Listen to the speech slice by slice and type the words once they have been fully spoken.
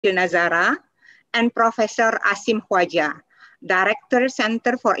Nazara, and Professor Asim Khwaja, Director,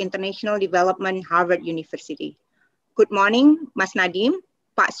 Center for International Development, Harvard University. Good morning, Mas Nadiem,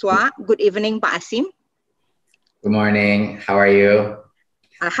 Pak Swa. Good evening, Pak Asim. Good morning. How are you?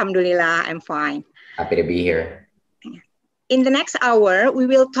 Alhamdulillah, I'm fine. Happy to be here. In the next hour, we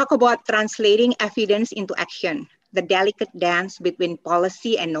will talk about translating evidence into action, the delicate dance between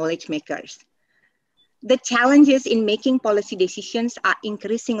policy and knowledge makers. The challenges in making policy decisions are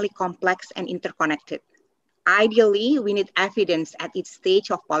increasingly complex and interconnected. Ideally, we need evidence at each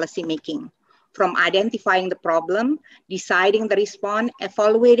stage of policy making, from identifying the problem, deciding the response,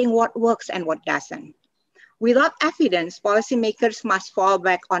 evaluating what works and what doesn't. Without evidence, policymakers must fall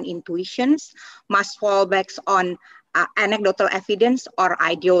back on intuitions, must fall back on anecdotal evidence or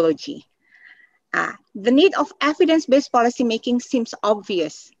ideology. The need of evidence-based policymaking seems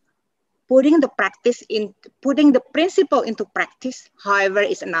obvious. Putting the principle into practice, however,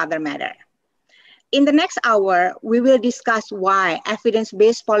 is another matter. In the next hour, we will discuss why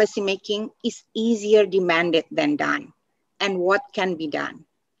evidence-based policymaking is easier demanded than done, and what can be done.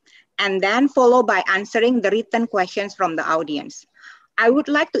 And then follow by answering the written questions from the audience. I would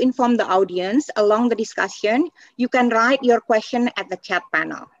like to inform the audience along the discussion, you can write your question at the chat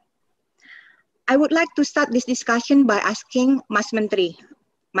panel. I would like to start this discussion by asking Mas Menteri,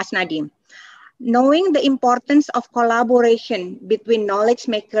 Mas Nadiem, knowing the importance of collaboration between knowledge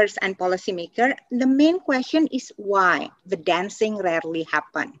makers and policymakers, the main question is why the dancing rarely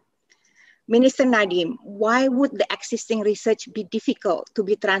happens. Minister Nadiem, why would the existing research be difficult to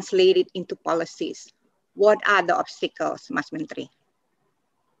be translated into policies? What are the obstacles, Mas Menteri?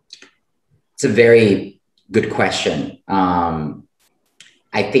 It's a very good question.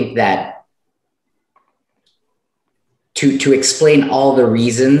 I think that to explain all the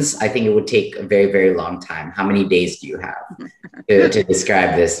reasons, I think it would take a very, very long time. How many days do you have to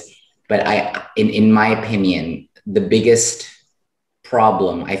describe this? But in my opinion, the biggest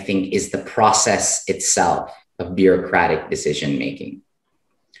problem, I think, is the process itself of bureaucratic decision-making.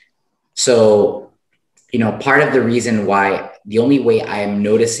 So, part of the reason why the only way I am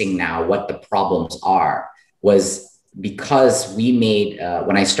noticing now what the problems are was because we made,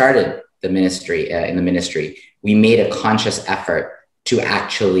 when I started the ministry, we made a conscious effort to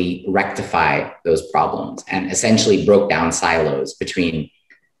actually rectify those problems and essentially broke down silos between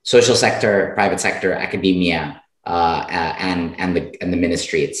social sector, private sector, academia, and the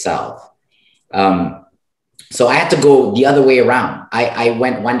ministry itself. So I had to go the other way around. I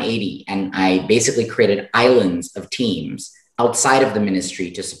went 180 and I basically created islands of teams outside of the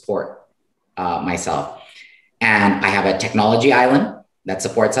ministry to support myself. And I have a technology island that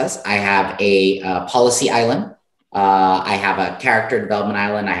supports us. I have a policy island. I have a character development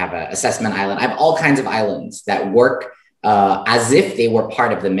island. I have an assessment island. I have all kinds of islands that work as if they were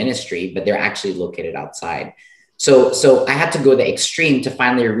part of the ministry, but they're actually located outside. So I had to go the extreme to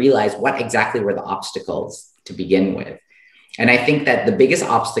finally realize what exactly were the obstacles to begin with. And I think that the biggest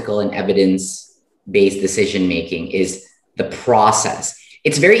obstacle in evidence-based decision-making is the process.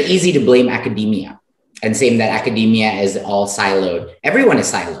 It's very easy to blame academia and saying that academia is all siloed. Everyone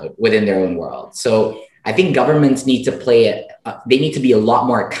is siloed within their own world. So I think governments need to they need to be a lot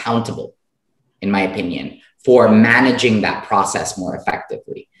more accountable, in my opinion, for managing that process more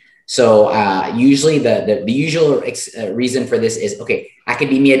effectively. So usually the usual reason for this is, okay,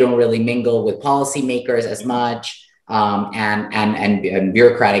 academia don't really mingle with policymakers as much, and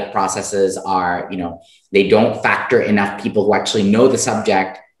bureaucratic processes are, they don't factor enough people who actually know the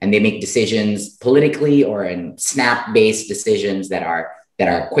subject, and they make decisions politically or in snap-based decisions that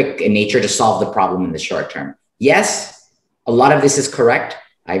are quick in nature to solve the problem in the short term. Yes, a lot of this is correct.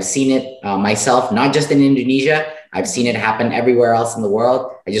 I've seen it myself, not just in Indonesia. I've seen it happen everywhere else in the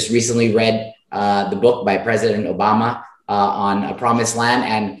world. I just recently read the book by President Obama on A Promised Land.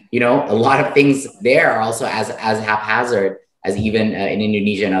 And, a lot of things there are also as haphazard as even in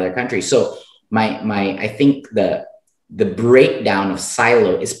Indonesia and other countries. So I think the breakdown of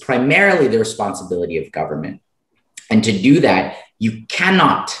silo is primarily the responsibility of government. And to do that, you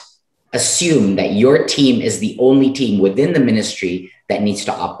cannot assume that your team is the only team within the ministry that needs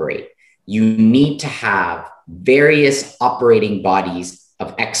to operate. You need to have various operating bodies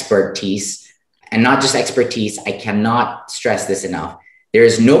of expertise, and not just expertise. I cannot stress this enough. There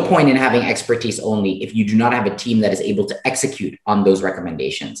is no point in having expertise only if you do not have a team that is able to execute on those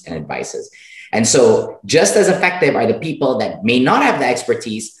recommendations and advices. And so just as effective are the people that may not have the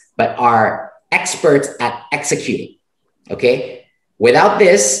expertise, but are experts at executing, okay? Without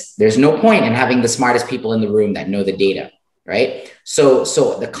this, there's no point in having the smartest people in the room that know the data, right? So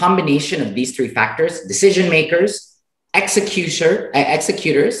the combination of these three factors, decision makers,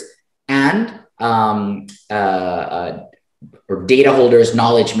 executors and or data holders,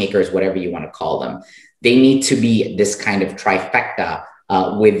 knowledge makers, whatever you want to call them. They need to be this kind of trifecta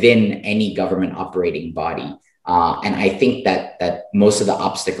within any government operating body. And I think that most of the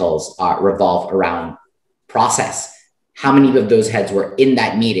obstacles revolve around process. How many of those heads were in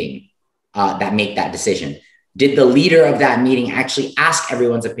that meeting that make that decision? Did the leader of that meeting actually ask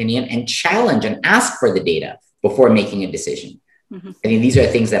everyone's opinion and challenge and ask for the data before making a decision? Mm-hmm. I mean, these are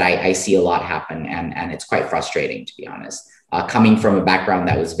things that I see a lot happen, and it's quite frustrating, to be honest. Coming from a background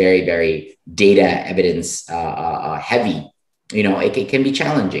that was very, very data evidence heavy, you know, it can be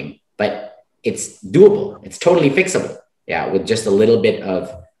challenging, but it's doable. It's totally fixable. Yeah, with just a little bit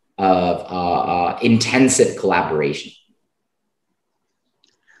of intensive collaboration.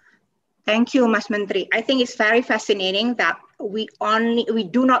 Thank you, Mas Menteri. I think it's very fascinating that we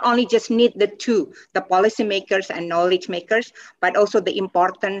do not only just need the two, the policymakers and knowledge makers, but also the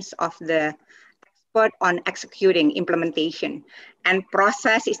importance of the expert on executing implementation. And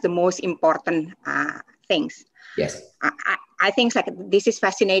process is the most important things. Yes. I think like this is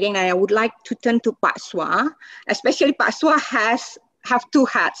fascinating, and I would like to turn to Pak Sua, especially Pak Sua have two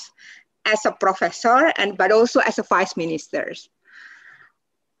hats, as a professor but also as a vice minister.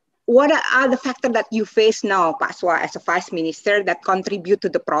 What are the factors that you face now, Pak Sua, as a vice minister that contribute to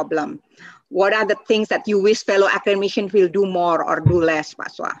the problem? What are the things that you wish fellow academicians will do more or do less,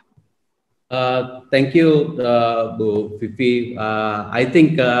 Pak Sua? Thank you, Bu Vivi. I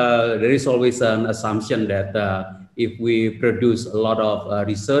think there is always an assumption that if we produce a lot of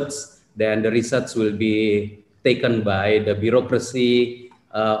research, then the research will be taken by the bureaucracy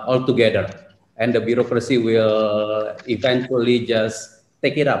altogether. And the bureaucracy will eventually just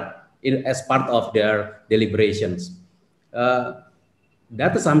take it up as part of their deliberations.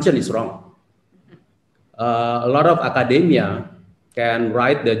 That assumption is wrong. A lot of academia can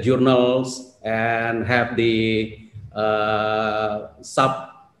write the journals and have the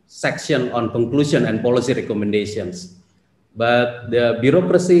subsection on conclusion and policy recommendations. But the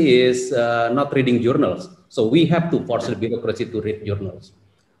bureaucracy is not reading journals. So we have to force the bureaucracy to read journals.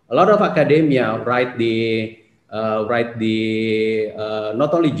 A lot of academia write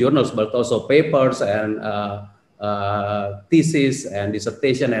not only journals, but also papers and thesis and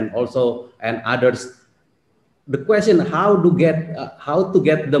dissertation and others. The question how to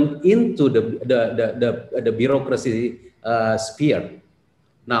get them into the bureaucracy sphere.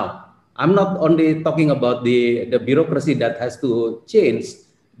 Now, I'm not only talking about the bureaucracy that has to change.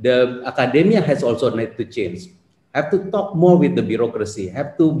 The academia has also need to change. Have to talk more with the bureaucracy.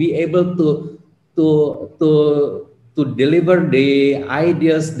 Have to be able to deliver the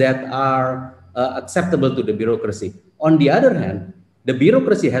ideas that are acceptable to the bureaucracy. On the other hand, the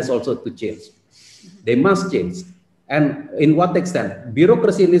bureaucracy has also to change. They must change. And in what extent?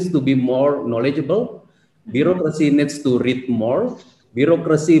 Bureaucracy needs to be more knowledgeable. Bureaucracy needs to read more.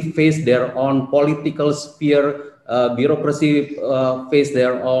 Bureaucracy face their own political sphere. Bureaucracy face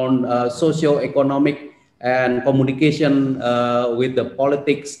their own socio-economic and communication with the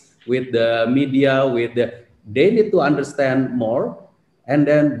politics, with the media, they need to understand more. And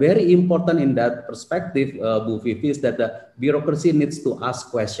then very important in that perspective, Bu Vivi, is that the bureaucracy needs to ask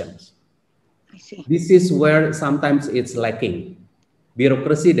questions. I see. This is where sometimes it's lacking.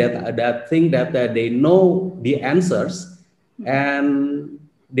 Bureaucracy that think that they know the answers and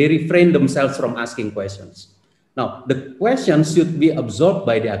they refrain themselves from asking questions. Now, the questions should be absorbed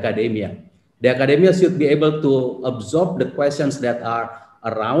by the academia. The academia should be able to absorb the questions that are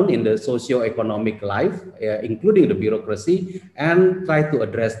around in the socio-economic life, including the bureaucracy, and try to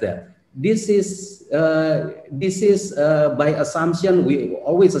address that. This is by assumption. We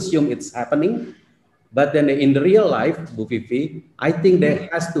always assume it's happening, but then in the real life, Bu Vivi, I think there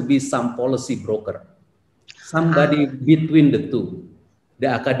has to be some policy broker, somebody between the two, the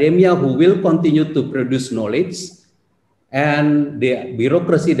academia who will continue to produce knowledge, and the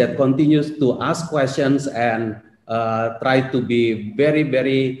bureaucracy that continues to ask questions and try to be very,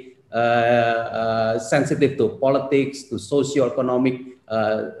 very sensitive to politics, to socio-economic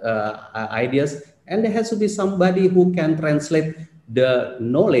ideas. And there has to be somebody who can translate the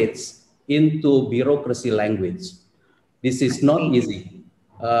knowledge into bureaucracy language. This is not easy.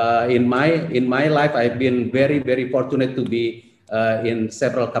 In my life, I've been very, very fortunate to be in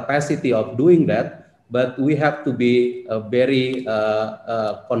several capacity of doing that. But we have to be very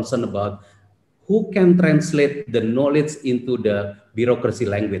concerned about who can translate the knowledge into the bureaucracy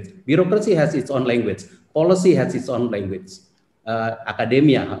language. Bureaucracy has its own language. Policy has its own language.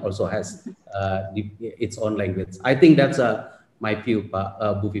 Academia also has its own language. I think that's my view,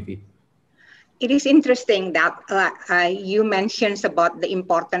 Bu Vivi. It is interesting that you mentioned about the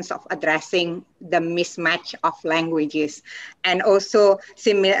importance of addressing the mismatch of languages, and also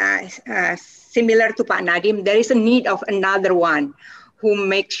similar to Pak Nadiem, there is a need of another one who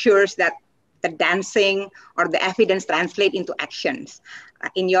makes sure that the dancing or the evidence translate into actions.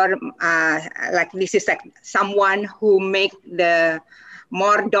 In your like this is like someone who make the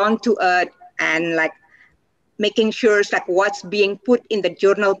more down to earth and like making sure that what's being put in the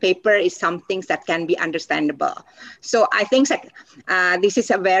journal paper is something that can be understandable. So I think that this is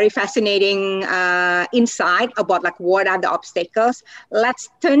a very fascinating insight about like what are the obstacles. Let's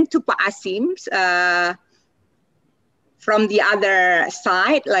turn to Pak Asim from the other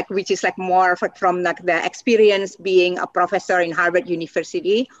side, like which is like more from like the experience being a professor in Harvard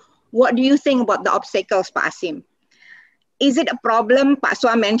University. What do you think about the obstacles, Pak Asim? Is it a problem? Pak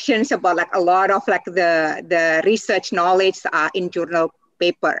Sua mentions about like a lot of like the research knowledge in journal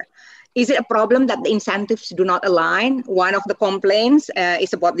paper. Is it a problem that the incentives do not align? One of the complaints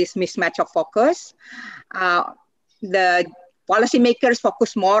is about this mismatch of focus. The policymakers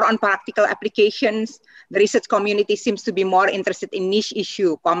focus more on practical applications. The research community seems to be more interested in niche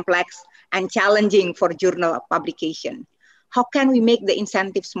issue, complex and challenging for journal publication. How can we make the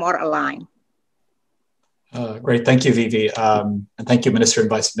incentives more aligned? Great, thank you, Vivi, and thank you, Minister and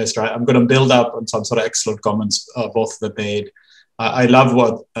Vice Minister. I'm going to build up on some sort of excellent comments both that made. I love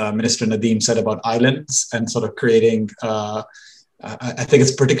what Minister Nadiem said about islands and sort of creating. I think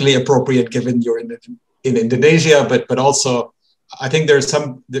it's particularly appropriate given you're in Indonesia, but also I think there's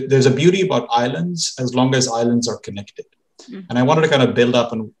a beauty about islands as long as islands are connected. Mm-hmm. And I wanted to kind of build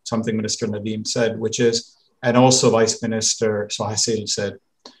up on something Minister Nadiem said, which is, and also Vice Minister Suahasil said,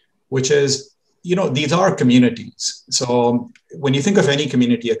 which is, you know, these are communities. So when you think of any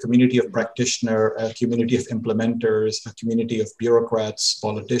community, a community of practitioners, a community of implementers, a community of bureaucrats,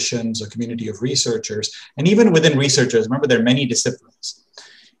 politicians, a community of researchers, and even within researchers, remember there are many disciplines.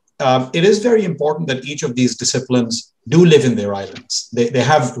 It is very important that each of these disciplines do live in their islands. They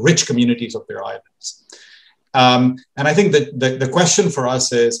have rich communities of their islands. And I think that the question for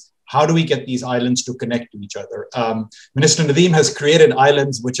us is, how do we get these islands to connect to each other? Minister Nadiem has created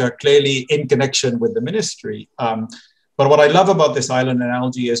islands which are clearly in connection with the ministry. But what I love about this island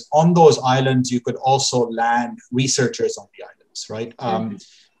analogy is on those islands, you could also land researchers on the islands, right?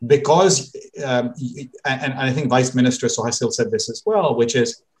 Because, and I think Vice Minister Suahasil said this as well, which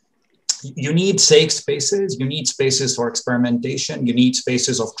is you need safe spaces, you need spaces for experimentation, you need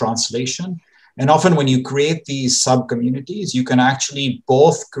spaces of translation. And often when you create these sub-communities, you can actually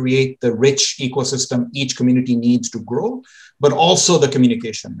both create the rich ecosystem each community needs to grow, but also the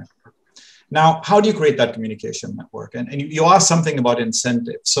communication network. Now, how do you create that communication network? And you asked something about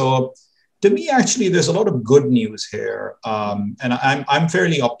incentives. So to me, actually, there's a lot of good news here. And I'm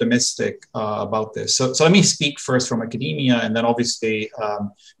fairly optimistic about this. So let me speak first from academia, and then obviously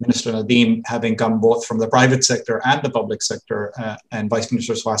Minister Nadiem, having come both from the private sector and the public sector, and Vice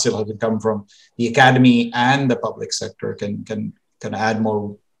Minister Suahasil, having come from the academy and the public sector, can add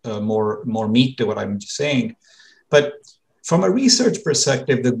more meat to what I'm saying. But from a research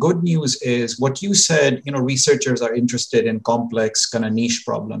perspective, the good news is what you said, you know, researchers are interested in complex kind of niche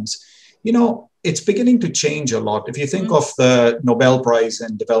problems. You know, it's beginning to change a lot. If you think of the Nobel Prize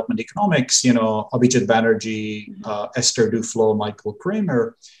in Development Economics, you know, Abhijit Banerjee, Esther Duflo, Michael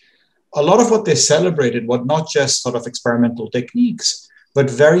Kramer, a lot of what they celebrated was not just sort of experimental techniques, but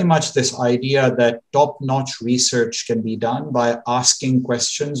very much this idea that top-notch research can be done by asking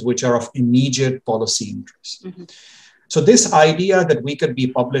questions which are of immediate policy interest. So this idea that we could be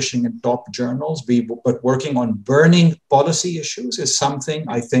publishing in top journals, but working on burning policy issues is something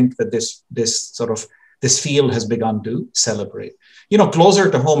I think that this field has begun to celebrate. You know,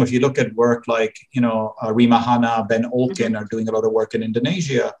 closer to home, if you look at work like, you know, Rima Hana, Ben Olkin are doing a lot of work in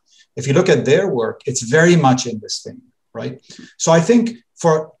Indonesia. If you look at their work, it's very much in this thing, right? So I think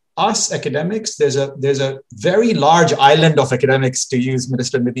for us academics, there's a very large island of academics, to use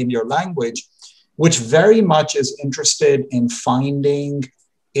Minister Nadiem, your language, which very much is interested in finding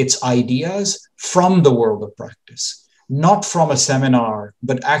its ideas from the world of practice, not from a seminar,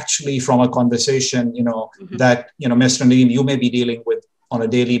 but actually from a conversation, you know, that, you know, Mr. Nadiem, you may be dealing with on a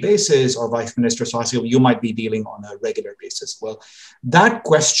daily basis, or Vice Minister Suahasil, you might be dealing on a regular basis. Well, that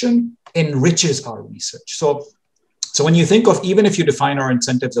question enriches our research. So when you think of, even if you define our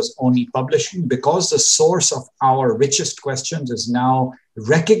incentives as only publishing, because the source of our richest questions is now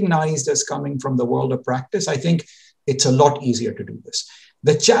recognized as coming from the world of practice, I think it's a lot easier to do this.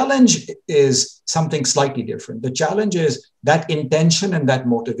 The challenge is something slightly different. The challenge is that intention and that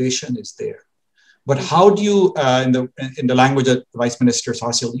motivation is there. But how do you, in the language that Vice Minister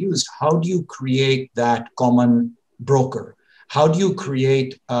Suahasil used, how do you create that common broker? How do you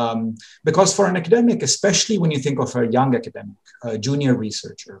create, because for an academic, especially when you think of a young academic, a junior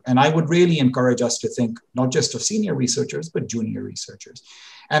researcher, and I would really encourage us to think not just of senior researchers, but junior researchers.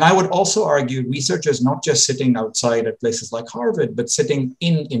 And I would also argue researchers not just sitting outside at places like Harvard, but sitting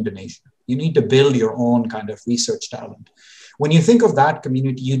in Indonesia. You need to build your own kind of research talent. When you think of that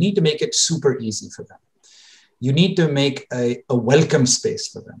community, you need to make it super easy for them. You need to make a welcome space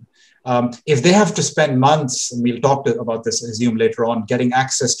for them. If they have to spend months, and we'll talk about this, I assume, later on, getting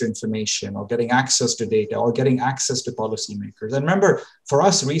access to information or getting access to data or getting access to policymakers. And remember, for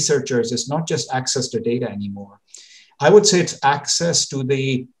us researchers, it's not just access to data anymore. I would say it's access to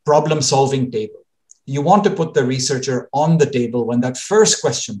the problem-solving table. You want to put the researcher on the table when that first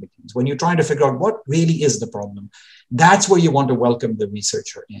question begins, when you're trying to figure out what really is the problem. That's where you want to welcome the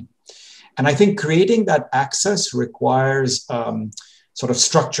researcher in. And I think creating that access requires sort of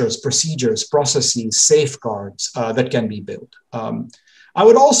structures, procedures, processes, safeguards that can be built. I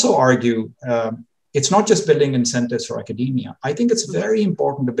would also argue it's not just building incentives for academia. I think it's very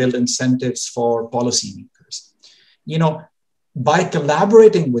important to build incentives for policymakers. You know, by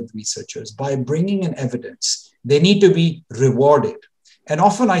collaborating with researchers, by bringing in evidence, they need to be rewarded. And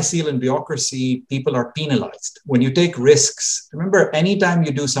often I see in bureaucracy, people are penalized. When you take risks, remember, anytime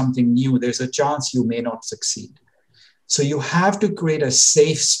you do something new, there's a chance you may not succeed. So you have to create a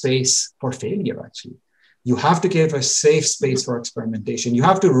safe space for failure, actually. You have to give a safe space for experimentation. You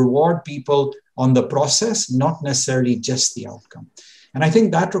have to reward people on the process, not necessarily just the outcome. And I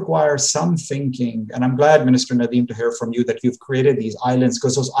think that requires some thinking. And I'm glad, Minister Nadiem, to hear from you that you've created these islands,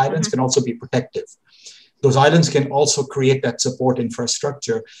 because those islands can also be protective. Those islands can also create that support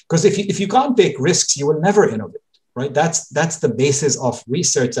infrastructure. Because if you can't take risks, you will never innovate, right? That's the basis of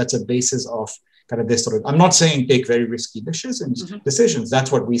research. That's a basis of kind of this sort of, I'm not saying take very risky decisions.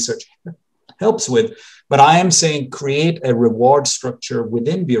 That's what research helps with. But I am saying create a reward structure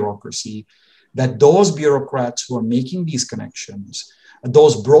within bureaucracy that those bureaucrats who are making these connections,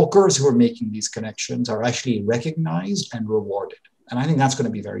 those brokers who are making these connections are actually recognized and rewarded. And I think that's going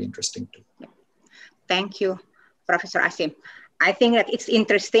to be very interesting too. Thank you, Professor Asim. I think that it's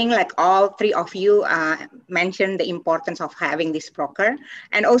interesting, like all three of you mentioned the importance of having this broker.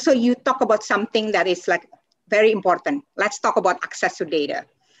 And also you talk about something that is like very important. Let's talk about access to data.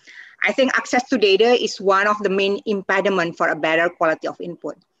 I think access to data is one of the main impediments for a better quality of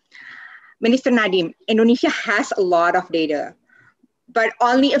input. Minister Nadiem, Indonesia has a lot of data, but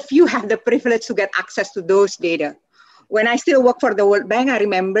only a few have the privilege to get access to those data. When I still work for the World Bank, I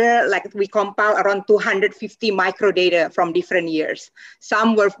remember like we compile around 250 microdata from different years.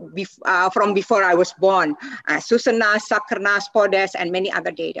 Some were from before I was born, Susenas, Sakernas, Podes, and many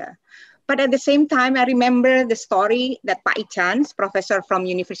other data. But at the same time, I remember the story that Pak Ichans, professor from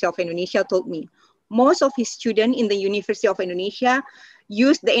University of Indonesia, told me. Most of his students in the University of Indonesia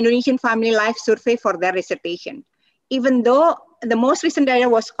used the Indonesian Family Life Survey for their dissertation, even though the most recent data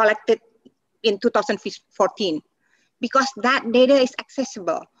was collected in 2014. Because that data is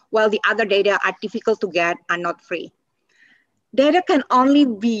accessible, while the other data are difficult to get and not free. Data can only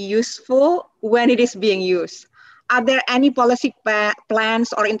be useful when it is being used. Are there any policy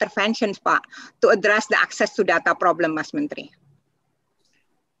plans or interventions, Pak, to address the access to data problem, Mas Menteri?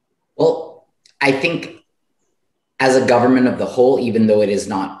 Well, I think as a government of the whole, even though it is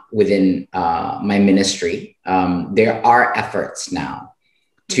not within my ministry, there are efforts now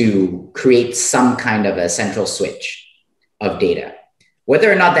to create some kind of a central switch of data.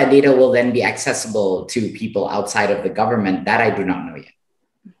 Whether or not that data will then be accessible to people outside of the government, that I do not know yet,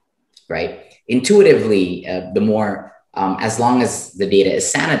 right? Intuitively, as long as the data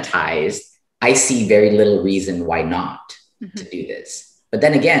is sanitized, I see very little reason why not to do this. But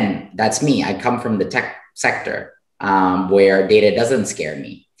then again, that's me. I come from the tech sector where data doesn't scare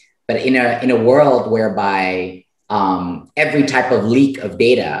me. But in a world whereby every type of leak of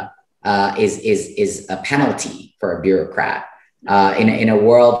data is a penalty for a bureaucrat, in a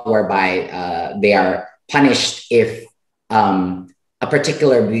world whereby they are punished if a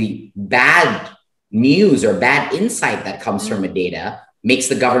particularly bad news or bad insight that comes from a data makes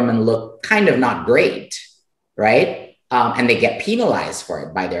the government look kind of not great, right? And they get penalized for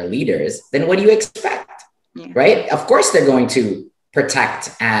it by their leaders, then what do you expect, right? Of course, they're going to protect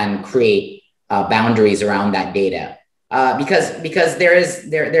and create boundaries around that data. Because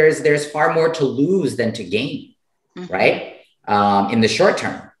there's far more to lose than to gain, right? In the short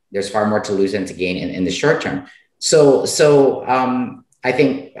term, there's far more to lose than to gain in the short term. So I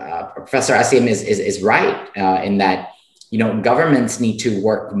think Professor Asim is right in that governments need to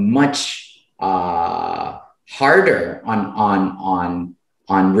work much harder on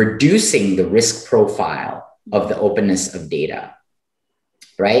reducing the risk profile of the openness of data,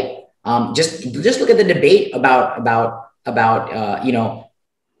 right? Just look at the debate about you know,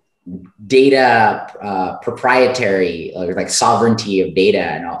 data proprietary, or like sovereignty of data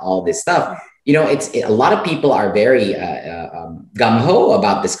and all this stuff. You know, a lot of people are very gung-ho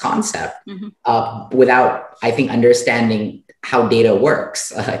about this concept without, I think, understanding how data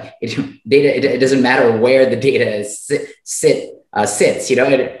works. It doesn't matter where the data sits. You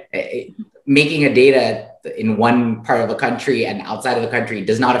know, making a data in one part of a country and outside of the country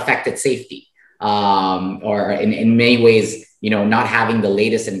does not affect its safety. Or in many ways, you know, not having the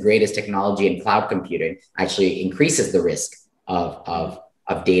latest and greatest technology in cloud computing actually increases the risk of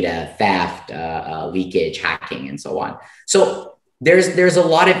data theft, leakage, hacking, and so on. So there's a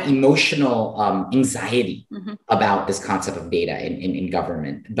lot of emotional anxiety about this concept of data in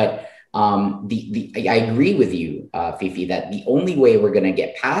government. But I agree with you, Vivi, that the only way we're going to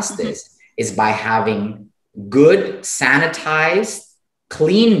get past this is by having good, sanitized,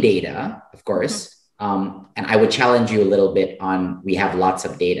 clean data, of course. And I would challenge you a little bit on, we have lots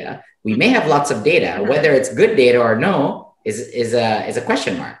of data. We may have lots of data, whether it's good data or no is a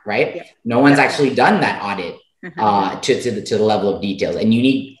question mark, right? Yeah. No one's actually done that audit to the level of detail. And you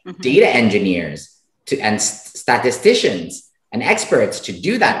need data engineers and statisticians and experts to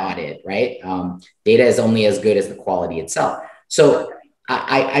do that audit, right? Data is only as good as the quality itself. So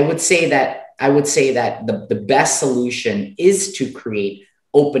I would say that the best solution is to create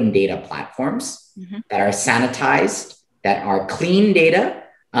open data platforms that are sanitized, that are clean data,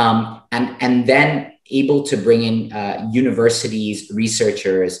 and then able to bring in universities,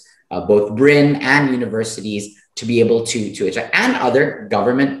 researchers, both BRIN and universities, to be able to attract, and other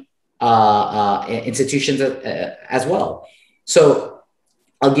government institutions as well. So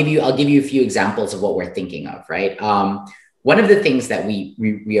I'll give you a few examples of what we're thinking of, right? One of the things that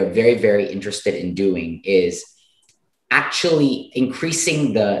we are very, very interested in doing is actually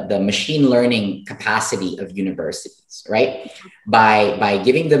increasing the machine learning capacity of universities, right? By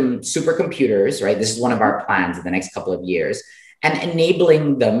giving them supercomputers, right? This is one of our plans in the next couple of years, and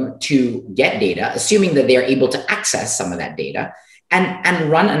enabling them to get data, assuming that they are able to access some of that data, and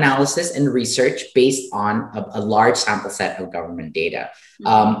run analysis and research based on a large sample set of government data.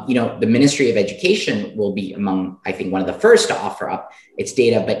 You know, the Ministry of Education will be among, I think, one of the first to offer up its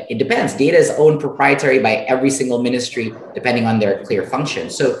data, but it depends. Data is owned proprietary by every single ministry, depending on their clear function.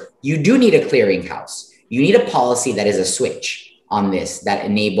 So you do need a clearinghouse. You need a policy that is a switch on this, that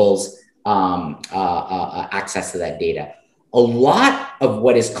enables access to that data. A lot of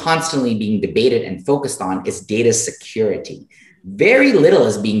what is constantly being debated and focused on is data security. Very little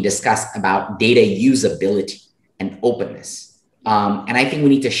is being discussed about data usability and openness. And I think we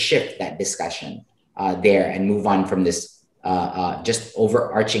need to shift that discussion there and move on from this just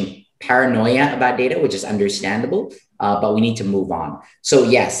overarching paranoia about data, which is understandable, but we need to move on. So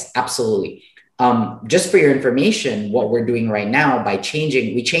yes, absolutely. Just for your information, what we're doing right now by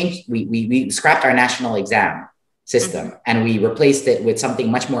changing, we scrapped our national exam system and we replaced it with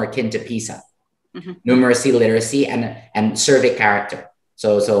something much more akin to PISA. Numeracy, literacy, and civic character.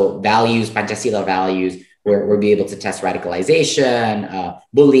 So values, Pancasila values, where we'll be able to test radicalization,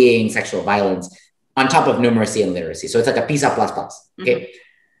 bullying, sexual violence, on top of numeracy and literacy. So it's like a PISA plus. Okay,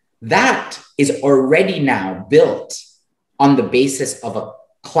 that is already now built on the basis of a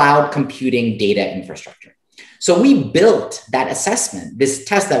cloud computing data infrastructure. So we built that assessment, this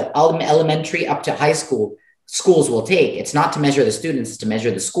test that elementary up to high school schools will take. It's not to measure the students, it's to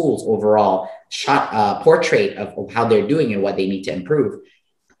measure the schools' overall portrait of how they're doing and what they need to improve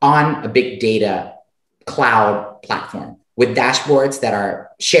on a big data cloud platform with dashboards that are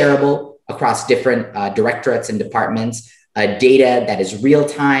shareable across different directorates and departments, data that is real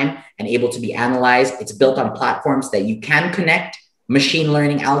time and able to be analyzed. It's built on platforms that you can connect machine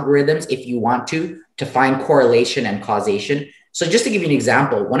learning algorithms if you want to find correlation and causation. So just to give you an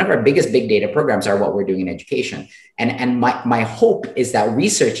example, one of our biggest big data programs are what we're doing in education. And my hope is that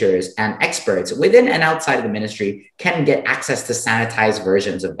researchers and experts within and outside of the ministry can get access to sanitized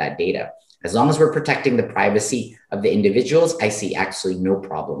versions of that data. As long as we're protecting the privacy of the individuals, I see actually no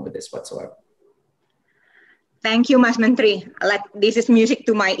problem with this whatsoever. Thank you, Mas Menteri. This is music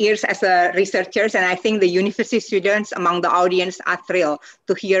to my ears as a researcher, and I think the university students among the audience are thrilled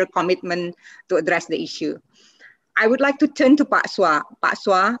to hear commitment to address the issue. I would like to turn to Pak Sua. Pak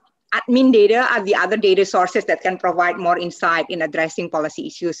Sua, admin data are the other data sources that can provide more insight in addressing policy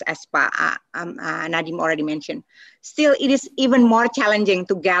issues, as Pak Nadiem already mentioned. Still, it is even more challenging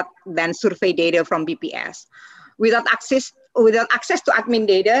to get than survey data from BPS. Without access without access to admin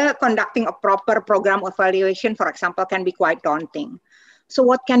data, conducting a proper program evaluation, for example, can be quite daunting. So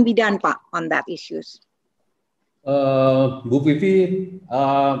what can be done, Pak, on that issues? Bu Vivi,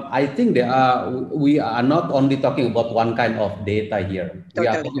 I think we are not only talking about one kind of data here. Totally. We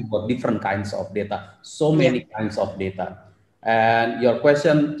are talking about different kinds of data, so many kinds of data. And your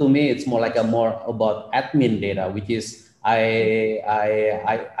question to me, it's more about admin data, which is I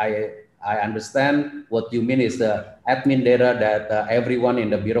understand what you mean is the admin data that everyone in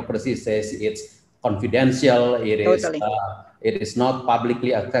the bureaucracy says it's confidential, it is not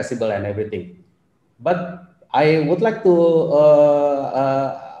publicly accessible and everything. But I would like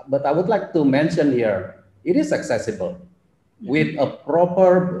to mention here, it is accessible. With a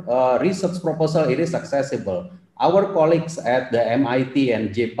proper research proposal, it is accessible. Our colleagues at the MIT and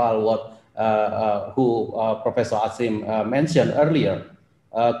JPAL, who Professor Asim mentioned earlier,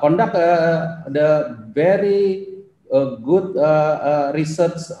 conduct the very good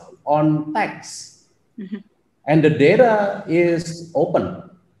research on tax. And the data is open.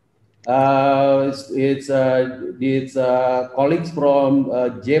 It's colleagues from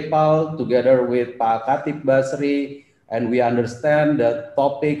JPAL together with Pak Khatib Basri, and we understand the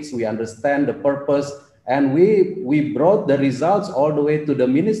topics, we understand the purpose, and we brought the results all the way to the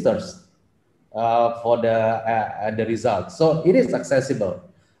ministers for the results. So it is accessible.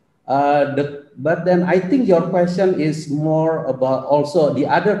 But then I think your question is more about also the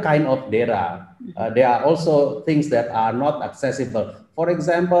other kind of data. There are also things that are not accessible. For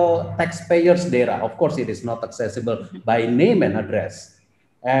example, taxpayers' data. Of course, it is not accessible by name and address.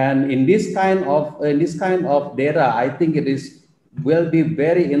 And in this kind of data, I think will be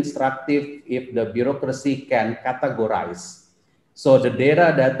very instructive if the bureaucracy can categorize. So the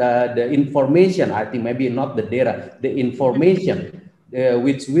data that the information, I think maybe not the data, the information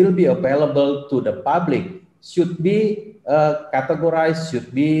which will be available to the public should be categorized,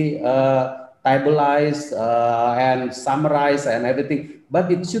 should be tabularized and summarized and everything,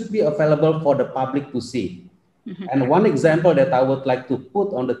 but it should be available for the public to see. And one example that I would like to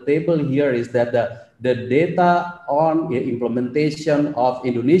put on the table here is that the data on the implementation of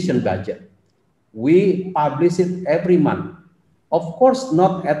Indonesian budget, we publish it every month. Of course,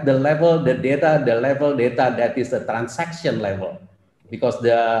 not at the level data that is the transaction level, because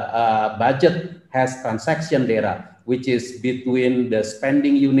the budget has transaction data, which is between the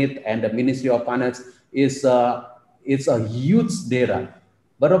spending unit and the Ministry of Finance. It's a huge data.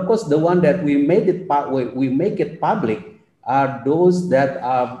 But of course, the one that we make it public are those that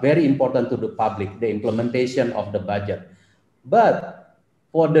are very important to the public, the implementation of the budget. But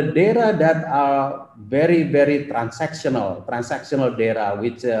for the data that are very, very transactional data,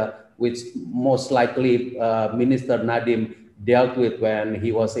 which most likely Minister Nadiem dealt with when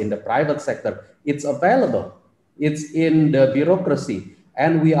he was in the private sector, it's available. It's in the bureaucracy.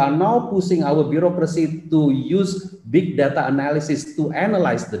 And we are now pushing our bureaucracy to use big data analysis to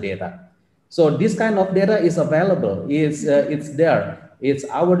analyze the data. So this kind of data is available. It's there. It's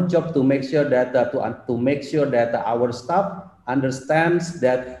our job to make sure that our staff understands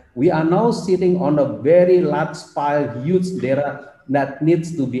that we are now sitting on a very large pile, huge data that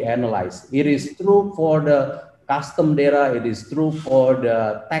needs to be analyzed. It is true for the custom data. It is true for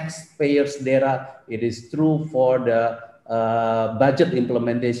the taxpayers data. It is true for the budget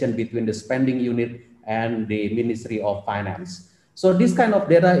implementation between the spending unit and the Ministry of Finance. So this kind of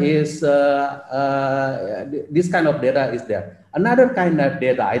data is there. Another kind of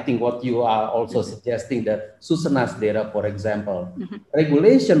data, I think what you are also suggesting, the Susanas data, for example,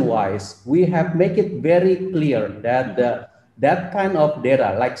 regulation-wise, we have made it very clear that that kind of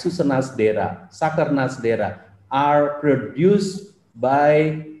data, like Susanas data, Sakernas data, are produced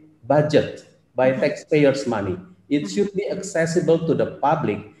by budget, by taxpayers' money. It should be accessible to the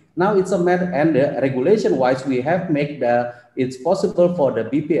public. Now it's a matter, and regulation-wise, we have made it's possible for the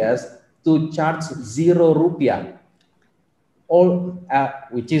BPS to charge 0 rupiah,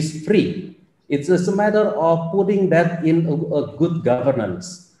 which is free. It's just a matter of putting that in a good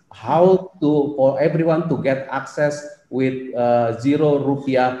governance. How for everyone to get access with 0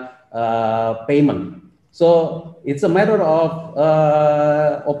 rupiah payment. So it's a matter of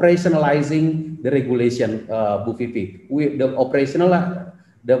operationalizing the regulation, Bu Vivi. The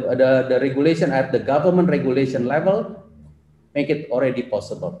regulation at the government regulation level make it already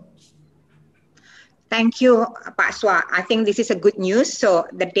possible. Thank you, Pak Swa. I think this is a good news. So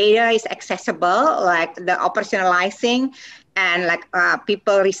the data is accessible, like the operationalizing, and like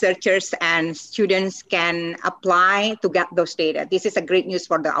people, researchers and students can apply to get those data. This is a great news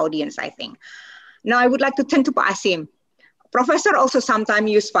for the audience, I think. Now I would like to turn to Pak Asim. Professors also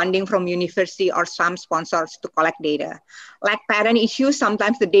sometimes use funding from university or some sponsors to collect data. Like patent issues,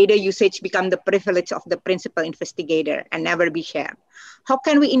 sometimes the data usage become the privilege of the principal investigator and never be shared. How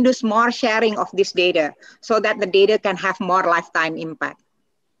can we induce more sharing of this data so that the data can have more lifetime impact?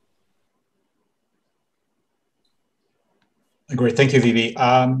 Great, thank you, Vivi.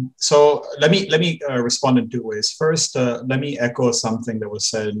 So let me respond in two ways. First, let me echo something that was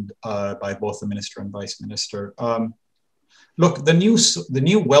said by both the minister and vice minister. Look, the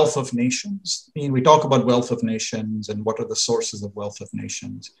new wealth of nations. I mean, we talk about wealth of nations and what are the sources of wealth of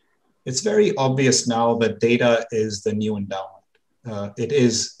nations. It's very obvious now that data is the new endowment. It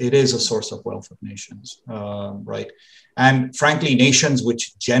is a source of wealth of nations, right? And frankly, nations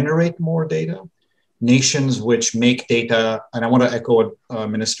which generate more data, nations which make data, and I want to echo what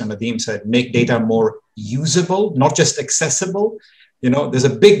Minister Nadiem said, make data more usable, not just accessible. You know, there's a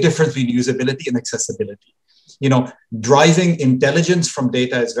big difference between usability and accessibility. You know, driving intelligence from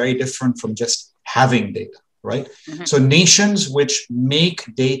data is very different from just having data, right? Mm-hmm. So nations which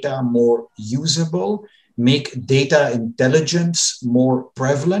make data more usable, make data intelligence more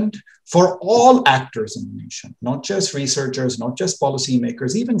prevalent for all actors in the nation, not just researchers, not just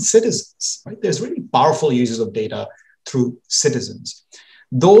policymakers, even citizens, right? There's really powerful uses of data through citizens.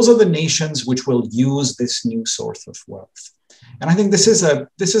 Those are the nations which will use this new source of wealth. And I think this is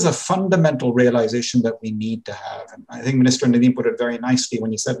a fundamental realization that we need to have. And I think Minister Nadiem put it very nicely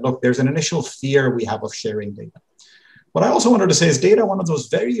when he said, look, there's an initial fear we have of sharing data. What I also wanted to say is data, one of those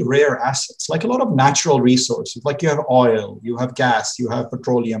very rare assets, like a lot of natural resources, like you have oil, you have gas, you have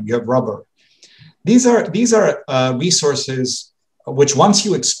petroleum, you have rubber. These are resources which once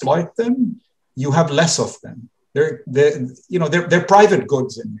you exploit them, you have less of them. They're private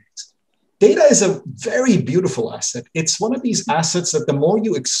goods in ways. Data is a very beautiful asset. It's one of these assets that the more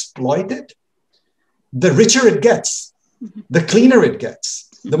you exploit it, the richer it gets, the cleaner it gets,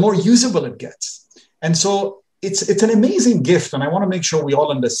 the more usable it gets. And so it's an amazing gift, and I want to make sure we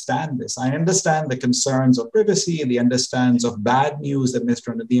all understand this. I understand the concerns of privacy, the understands of bad news that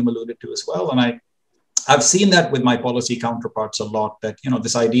Mr. Nadiem alluded to as well, and I've seen that with my policy counterparts a lot, that, you know,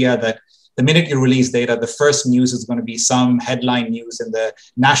 this idea that the minute you release data, the first news is going to be some headline news in the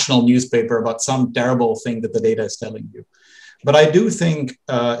national newspaper about some terrible thing that the data is telling you. But I do think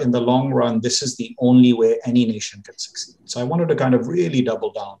in the long run, this is the only way any nation can succeed. So I wanted to kind of really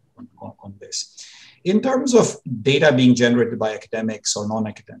double down on this. In terms of data being generated by academics or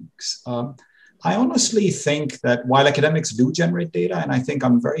non-academics, I honestly think that while academics do generate data, and I think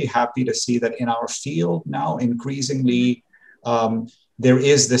I'm very happy to see that in our field now increasingly, there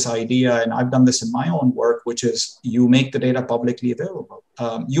is this idea, and I've done this in my own work, which is you make the data publicly available.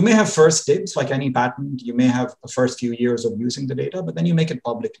 You may have first dibs, like any patent, you may have the first few years of using the data, but then you make it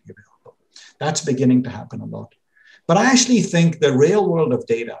publicly available. That's beginning to happen a lot. But I actually think the real world of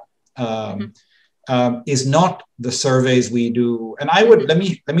data is not the surveys we do. And I would, let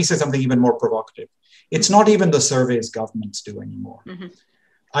me say something even more provocative. It's not even the surveys governments do anymore.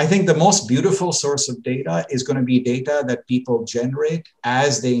 I think the most beautiful source of data is going to be data that people generate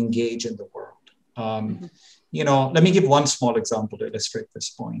as they engage in the world. You know, let me give one small example to illustrate this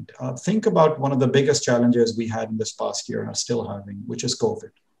point. Think about one of the biggest challenges we had in this past year and are still having, which is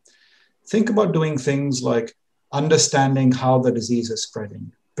COVID. Think about doing things like understanding how the disease is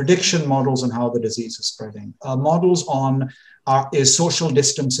spreading, prediction models on how the disease is spreading, models on is social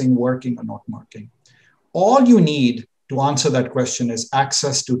distancing working or not working. All you need to answer that question is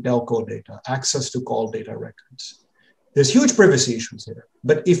access to telco data, access to call data records. There's huge privacy issues here.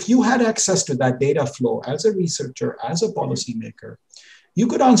 But if you had access to that data flow as a researcher, as a policymaker, you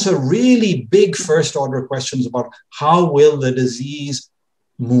could answer really big first order questions about how will the disease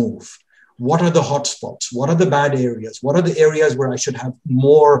move? What are the hotspots? What are the bad areas? What are the areas where I should have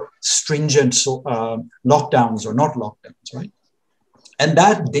more stringent lockdowns or not lockdowns, right? And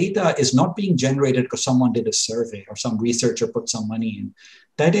that data is not being generated because someone did a survey or some researcher put some money in.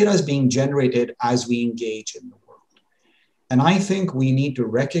 That data is being generated as we engage in the world. And I think we need to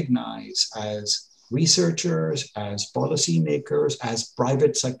recognize as researchers, as policymakers, as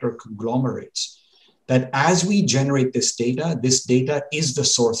private sector conglomerates, that as we generate this data is the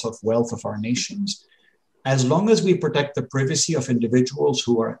source of wealth of our nations. As long as we protect the privacy of individuals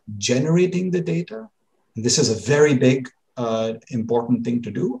who are generating the data, and this is a very big, important thing to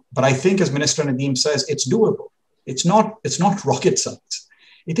do. But I think, as Minister Nadiem says, it's doable. It's not rocket science.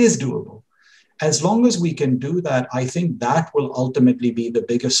 It is doable. As long as we can do that, I think that will ultimately be the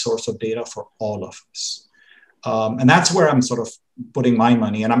biggest source of data for all of us. And that's where I'm sort of putting my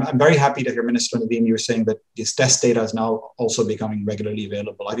money. And I'm very happy to hear Minister Nadiem, you're saying that this test data is now also becoming regularly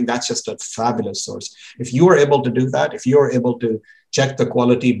available. I think that's just a fabulous source. If you are able to do that, if you're able to check the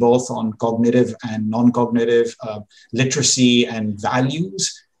quality both on cognitive and non-cognitive literacy and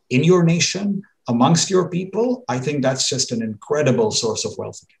values in your nation, amongst your people, I think that's just an incredible source of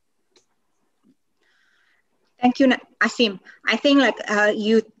wealth. Thank you, Asim. I think like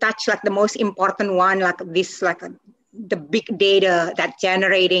you touched like the most important one, like this, like the big data that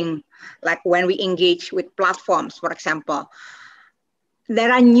generating, like when we engage with platforms, for example.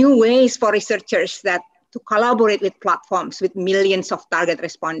 There are new ways for researchers that to collaborate with platforms with millions of target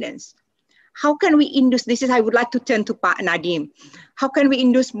respondents. How can we induce, this is, I would like to turn to Pak Nadiem. How can we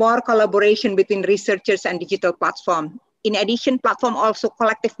induce more collaboration between researchers and digital platform? In addition, platform also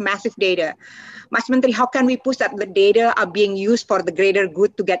collective massive data. Mas Menteri, how can we push that the data are being used for the greater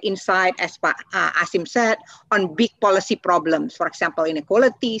good to get insight, as Pak Asim said, on big policy problems, for example,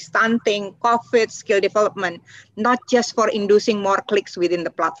 inequality, stunting, COVID, skill development, not just for inducing more clicks within the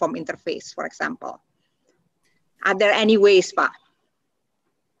platform interface, for example. Are there any ways, Pak?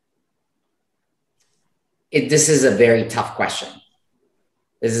 This is a very tough question.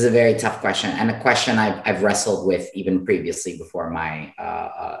 This is a very tough question, and a question I've wrestled with even previously before my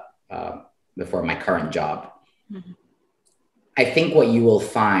current job. Mm-hmm. I think what you will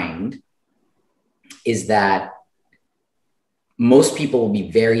find is that most people will be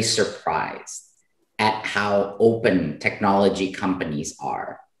very surprised at how open technology companies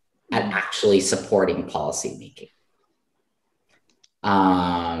are at actually supporting policymaking.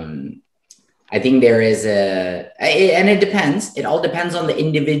 I think there is and it depends. It all depends on the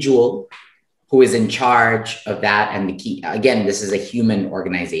individual who is in charge of that. And the key, again, this is a human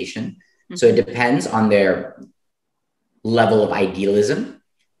organization. Mm-hmm. So it depends on their level of idealism,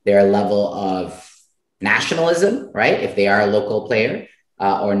 their level of nationalism, right? If they are a local player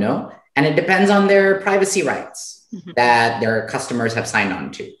or no. And it depends on their privacy rights mm-hmm. that their customers have signed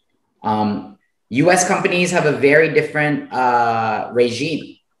on to. US companies have a very different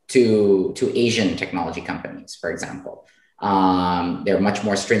regime to Asian technology companies, for example. They're much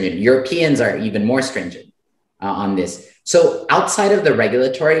more stringent. Europeans are even more stringent on this. So outside of the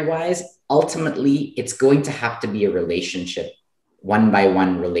regulatory wise, ultimately, it's going to have to be a relationship,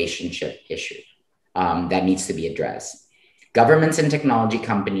 one-by-one relationship issue that needs to be addressed. Governments and technology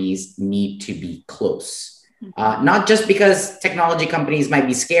companies need to be close. Not just because technology companies might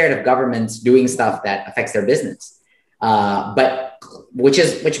be scared of governments doing stuff that affects their business, but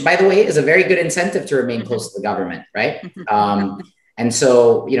which by the way is a very good incentive to remain close to the government, right? And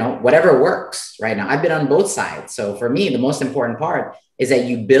so, you know, whatever works right now, I've been on both sides. So for me, the most important part is that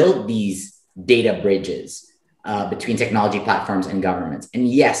you build these data bridges between technology platforms and governments. And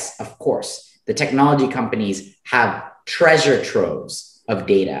yes, of course, the technology companies have treasure troves of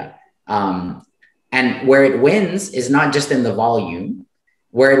data. And where it wins is not just in the volume,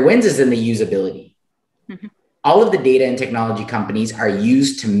 where it wins is in the usability. Mm-hmm. All of the data and technology companies are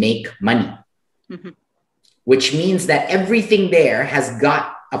used to make money, mm-hmm. which means that everything there has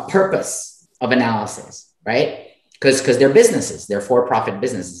got a purpose of analysis, right? Because they're businesses, they're for-profit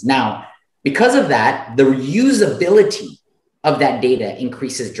businesses. Now, because of that, the usability of that data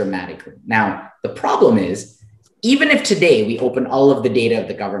increases dramatically. Now, the problem is, even if today we open all of the data of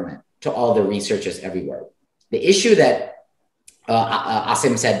the government to all the researchers everywhere, the issue that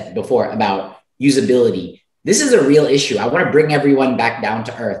Asim said before about usability, this is a real issue. I want to bring everyone back down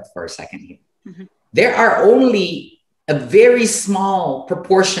to earth for a second here. Mm-hmm. There are only a very small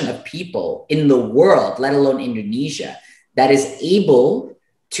proportion of people in the world, let alone Indonesia, that is able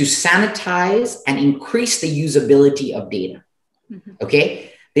to sanitize and increase the usability of data. Mm-hmm.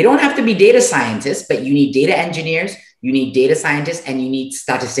 Okay? They don't have to be data scientists, but you need data engineers, you need data scientists, and you need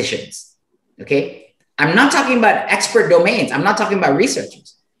statisticians. Okay? I'm not talking about expert domains. I'm not talking about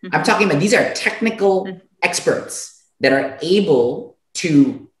researchers. Mm-hmm. I'm talking about these are technical experts that are able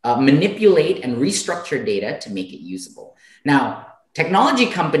to manipulate and restructure data to make it usable. Now, technology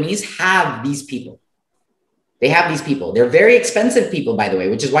companies have these people. They have these people. They're very expensive people, by the way,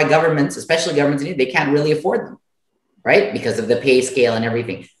 which is why governments, especially governments, they can't really afford them, right? Because of the pay scale and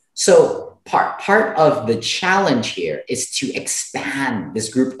everything. So part of the challenge here is to expand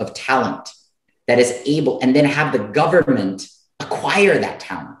this group of talent that is able, and then have the government acquire that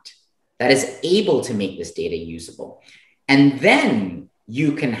talent that is able to make this data usable. And then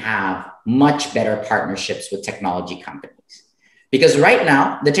you can have much better partnerships with technology companies. Because right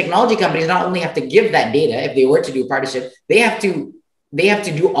now, the technology companies not only have to give that data, if they were to do a partnership, they have to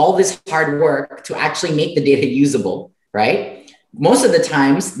do all this hard work to actually make the data usable, right? Most of the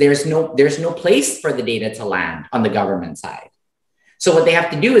times, there's no place for the data to land on the government side. So what they have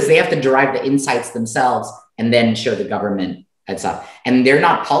to do is they have to derive the insights themselves and then show the government and stuff. And they're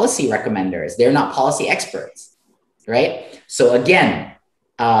not policy recommenders. They're not policy experts, right? So again,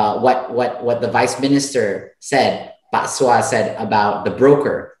 what the vice minister said, Pak Sua said about the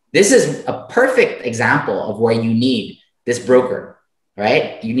broker, this is a perfect example of where you need this broker,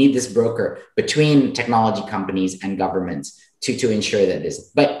 right? You need this broker between technology companies and governments to ensure that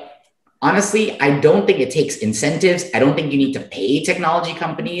this, but honestly, I don't think it takes incentives. I don't think you need to pay technology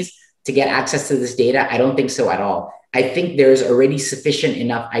companies to get access to this data. I don't think so at all. I think there's already sufficient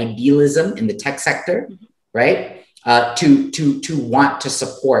enough idealism in the tech sector, right? To want to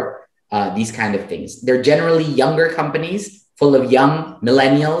support these kind of things. They're generally younger companies full of young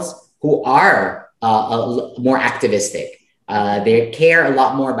millennials who are more activistic. They care a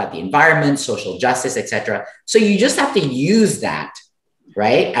lot more about the environment, social justice, etc. So you just have to use that,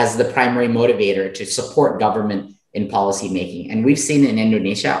 right, as the primary motivator to support government in policy making. And we've seen in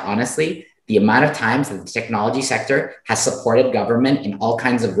Indonesia, honestly, the amount of times that the technology sector has supported government in all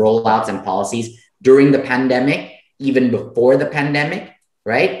kinds of rollouts and policies during the pandemic, even before the pandemic,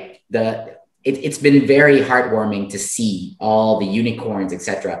 right? It's been very heartwarming to see all the unicorns,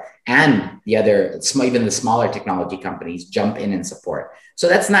 etc., and the other, even the smaller technology companies jump in and support. So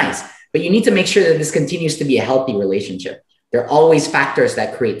that's nice, but you need to make sure that this continues to be a healthy relationship. There are always factors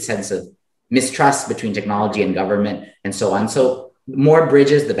that create sense of mistrust between technology and government and so on. So more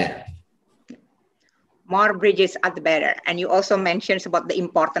bridges, the better. More bridges are the better. And you also mentioned about the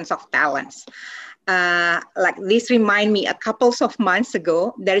importance of talents. Like this remind me, a couple of months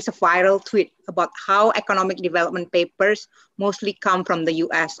ago, there is a viral tweet about how economic development papers mostly come from the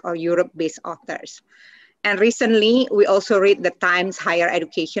US or Europe-based authors. And recently, we also read the Times Higher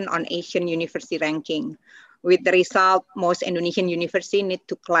Education on Asian University ranking. With the result, most Indonesian universities need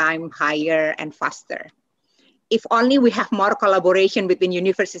to climb higher and faster. If only we have more collaboration between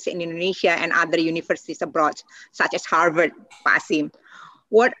universities in Indonesia and other universities abroad, such as Harvard, Asim.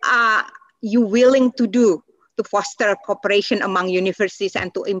 What are you willing to do to foster cooperation among universities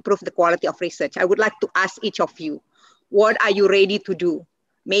and to improve the quality of research? I would like to ask each of you, what are you ready to do?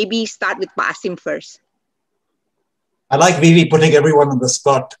 Maybe start with Asim first. I like Vivi putting everyone on the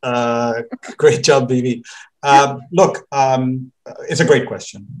spot. Great job, Vivi. Look, it's a great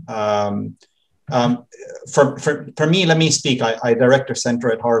question. For me, let me speak. I direct a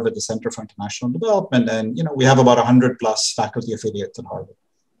center at Harvard, the Center for International Development, and we have about 100 plus faculty affiliates at Harvard.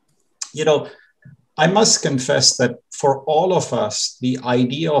 I must confess that for all of us, the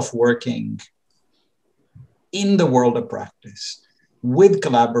idea of working in the world of practice with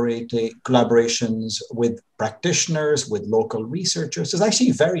collaborations with practitioners, with local researchers is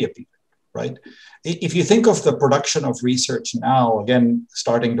actually very appealing, right? If you think of the production of research now, again,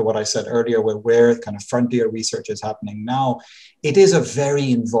 starting to what I said earlier, where kind of frontier research is happening now, it is a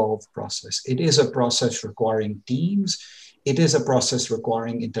very involved process. It is a process requiring teams. It is a process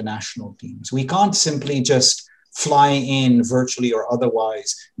requiring international teams. We can't simply just fly in virtually or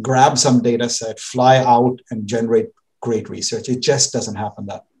otherwise, grab some data set, fly out and generate great research. It just doesn't happen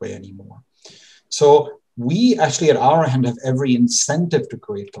that way anymore. So we actually at our end have every incentive to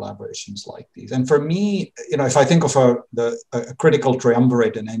create collaborations like these. And for me, if I think of a critical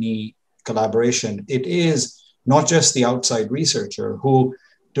triumvirate in any collaboration, it is not just the outside researcher who,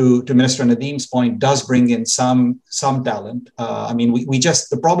 to Minister Nadiem's point, does bring in some talent.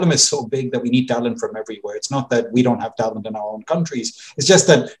 The problem is so big that we need talent from everywhere. It's not that we don't have talent in our own countries. It's just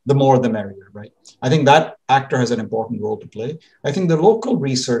that the more the merrier, right? I think that actor has an important role to play. I think the local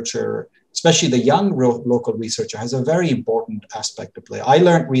researcher, especially the young local researcher, has a very important aspect to play. I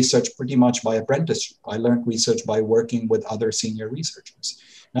learned research pretty much by apprenticeship. I learned research by working with other senior researchers.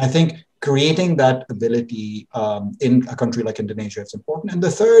 And I think creating that ability in a country like Indonesia is important. And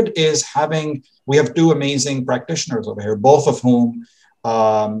the third is we have two amazing practitioners over here, both of whom,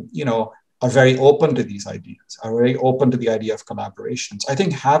 are very open to these ideas, are very open to the idea of collaborations. I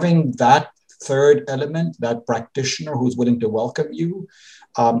think having that third element, that practitioner who's willing to welcome you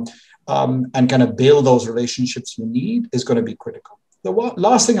and kind of build those relationships you need is going to be critical. The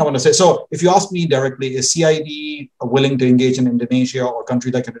last thing I want to say, so if you ask me directly, is CID willing to engage in Indonesia or a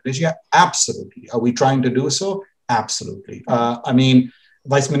country like Indonesia? Absolutely. Are we trying to do so? Absolutely.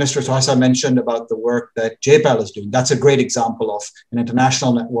 Vice Minister Suahasil mentioned about the work that JPAL is doing. That's a great example of an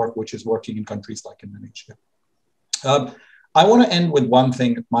international network which is working in countries like Indonesia. I want to end with one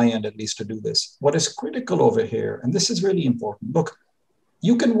thing at my end, at least, to do this. What is critical over here, and this is really important. Look,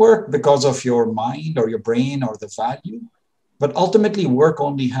 you can work because of your mind or your brain or the value, but ultimately work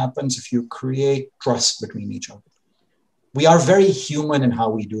only happens if you create trust between each other. We are very human in how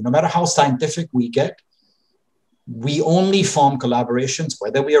we do. No matter how scientific we get, we only form collaborations,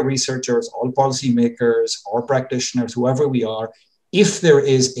 whether we are researchers, all policymakers, or practitioners, whoever we are, if there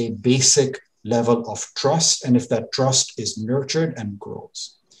is a basic level of trust and if that trust is nurtured and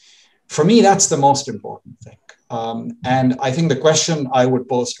grows. For me, that's the most important thing. And I think the question I would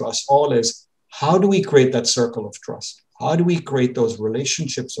pose to us all is, how do we create that circle of trust? How do we create those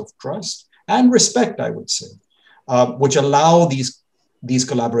relationships of trust and respect, I would say, which allow these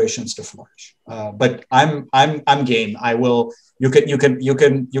collaborations to flourish? But I'm game. I will. You can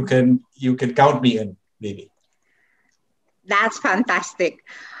count me in, Vivi. That's fantastic,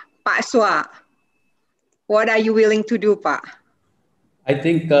 Pak Sua. What are you willing to do, Pak? I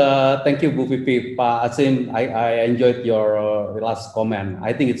think, thank you, Bu Vivi. Pak Asim, I enjoyed your last comment.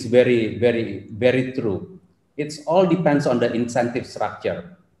 I think it's very, very, very true. It all depends on the incentive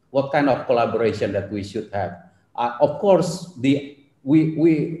structure, what kind of collaboration that we should have. Of course, we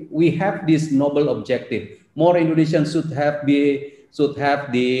have this noble objective. More Indonesians should have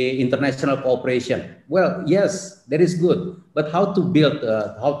the international cooperation. Well, yes, that is good, but how to build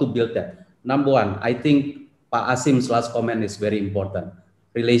that? Number one, I think Pak Asim's last comment is very important.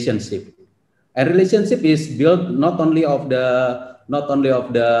 Relationship, and relationship is built not only of the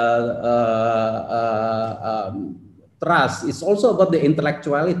trust. It's also about the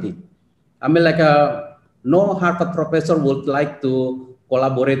intellectuality. I mean, like no Harvard professor would like to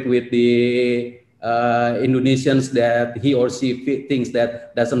collaborate with the Indonesians that he or she thinks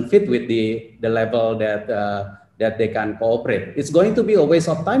that doesn't fit with the level that they can cooperate. It's going to be a waste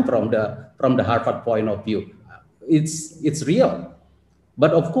of time from the Harvard point of view. It's real,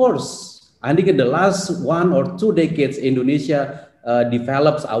 but of course, I think in the last 1 or 2 decades, Indonesia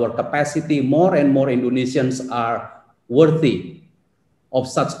develops our capacity. More and more Indonesians are worthy of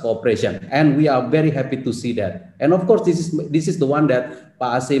such cooperation, and we are very happy to see that. And of course, this is the one that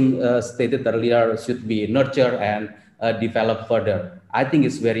Pak Asim stated earlier should be nurtured and developed further. I think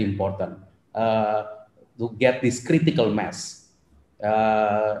it's very important to get this critical mass.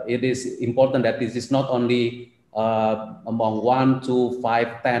 It is important that this is not only among 1, 2,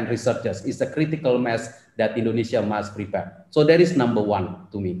 5, 10 researchers. It's a critical mass that Indonesia must prepare. So that is number one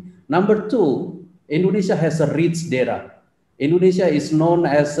to me. Number two, Indonesia has a rich data. Indonesia is known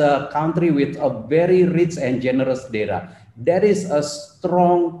as a country with a very rich and generous data. That is a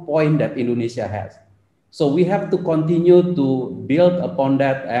strong point that Indonesia has. So we have to continue to build upon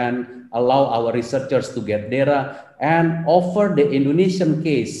that and allow our researchers to get data and offer the Indonesian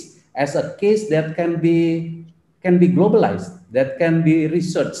case as a case that can be globalized, that can be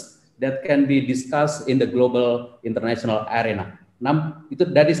researched, that can be discussed in the global international arena.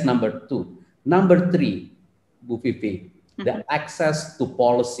 That is number two. Number three, Bu Vivi, the access to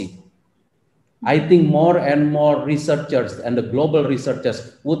policy. I think more and more researchers and the global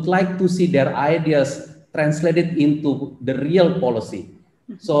researchers would like to see their ideas translated into the real policy.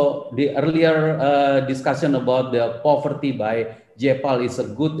 So the earlier discussion about the poverty by Jepal is a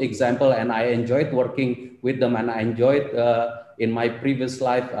good example, and I enjoyed working with them, and I enjoyed in my previous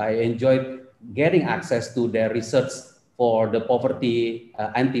life, I enjoyed getting access to their research for the poverty,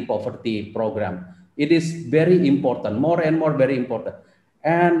 anti-poverty program. It is very important, more and more very important.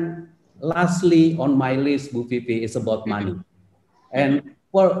 And lastly on my list, Bu Vivi, is about money. And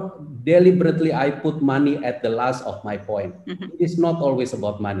deliberately, I put money at the last of my point. It is not always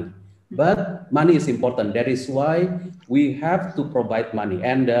about money, but money is important. That is why we have to provide money.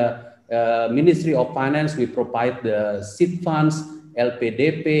 And the Ministry of Finance, we provide the seed funds.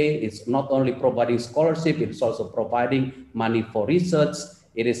 LPDP is not only providing scholarship, it's also providing money for research.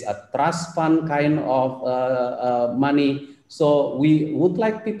 It is a trust fund kind of money. So we would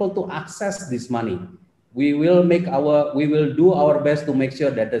like people to access this money. We will do our best to make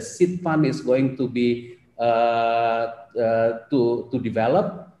sure that the seed fund is going to be to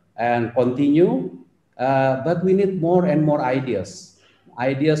develop and continue. But we need more and more ideas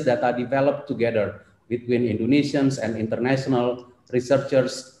that are developed together between Indonesians and international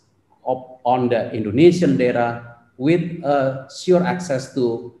researchers on the Indonesian data with sure access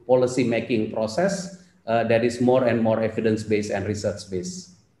to policy making process that is more and more evidence-based and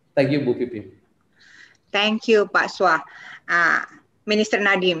research-based. Thank you, Bu Vivi. Thank you, Pak Sua. Minister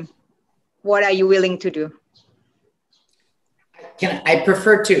Nadiem, what are you willing to do? I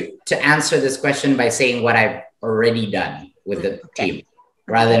prefer to answer this question by saying what I've already done with the team,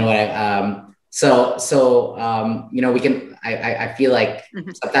 rather than what I've. We can. I feel like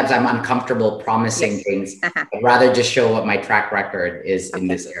sometimes I'm uncomfortable promising things. I'd rather just show what my track record is in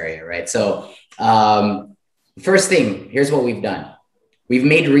this area, right? So, first thing, here's what we've done. We've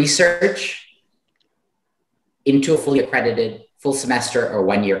made research into a fully accredited full semester or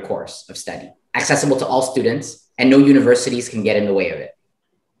 1-year course of study. accessible to all students, and no universities can get in the way of it.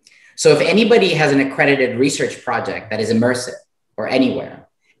 So if anybody has an accredited research project that is immersive or anywhere,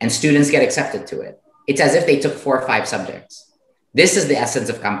 and students get accepted to it, it's as if they took 4 or 5 subjects. This is the essence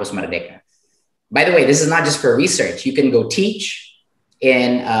of Campus Merdeka. By the way, this is not just for research. You can go teach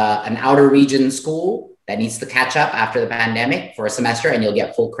in an outer region school that needs to catch up after the pandemic for a semester, and you'll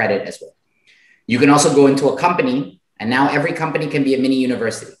get full credit as well. You can also go into a company, and now every company can be a mini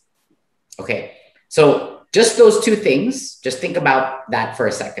university. Okay, so just those 2 things, just think about that for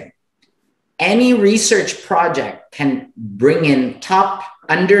a second. Any research project can bring in top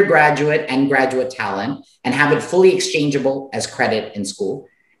undergraduate and graduate talent and have it fully exchangeable as credit in school.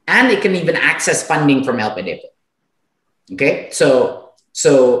 And it can even access funding from LPDP. Okay,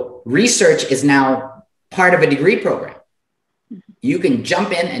 so research is now part of a degree program. You can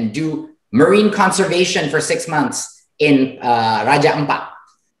jump in and do marine conservation for 6 months in Raja Ampat.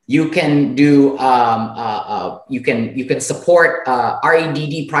 You can do you can support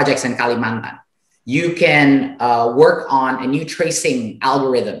REDD projects in Kalimantan. You can work on a new tracing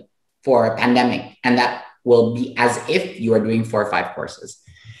algorithm for a pandemic, and that will be as if you are doing 4 or 5 courses.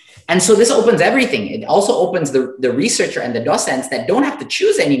 And so this opens everything. It also opens the researcher and the docents that don't have to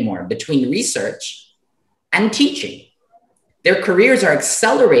choose anymore between research and teaching. Their careers are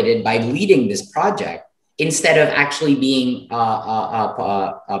accelerated by leading this project instead of actually being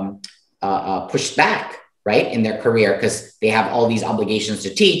pushed back, right, in their career because they have all these obligations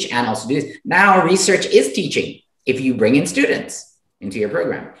to teach and also do this. Now research is teaching if you bring in students into your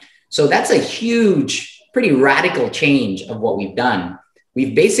program. So that's a huge, pretty radical change of what we've done.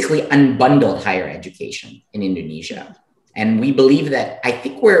 We've basically unbundled higher education in Indonesia. And we believe that, I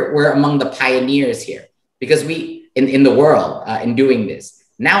think we're among the pioneers here because in the world in doing this.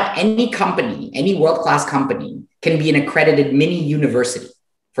 Now any company, any world-class company can be an accredited mini university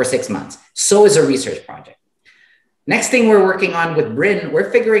for 6 months. So is a research project. Next thing we're working on with Bryn,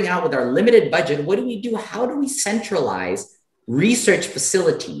 we're figuring out with our limited budget, what do we do? How do we centralize research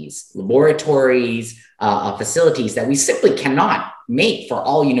facilities, laboratories, facilities that we simply cannot make for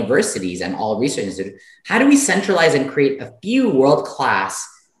all universities and all research institutes? How do we centralize and create a few world-class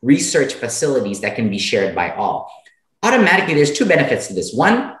research facilities that can be shared by all? Automatically, there's 2 benefits to this.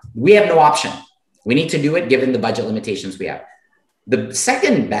 One, we have no option. We need to do it given the budget limitations we have. The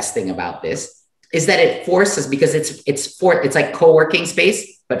second best thing about this is that it forces, because it's like co-working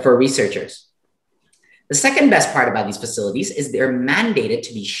space, but for researchers. The second best part about these facilities is they're mandated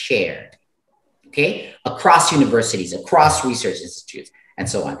to be shared, okay, across universities, across research institutes, and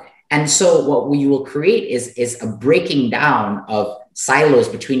so on. And so what we will create is a breaking down of silos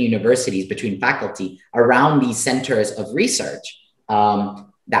between universities, between faculty, around these centers of research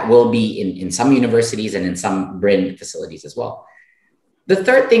that will be in some universities and in some Bryn facilities as well. The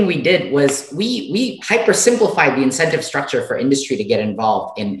third thing we did was we hyper-simplified the incentive structure for industry to get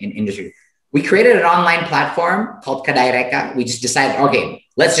involved in industry. We created an online platform called Kadaireka. We just decided, okay,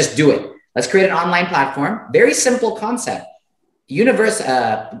 let's just do it. Let's create an online platform. Very simple concept.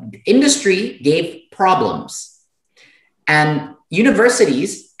 Industry gave problems. And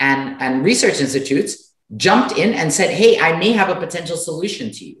universities and research institutes jumped in and said, hey, I may have a potential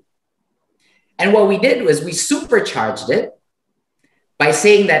solution to you. And what we did was we supercharged it by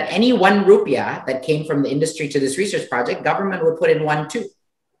saying that any 1 rupiah that came from the industry to this research project, government would put in 1 too.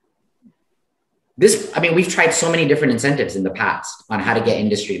 We've tried so many different incentives in the past on how to get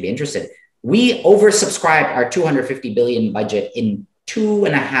industry to be interested. We oversubscribed our 250 billion budget in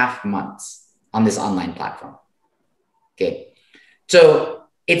 2.5 months on this online platform. Okay. So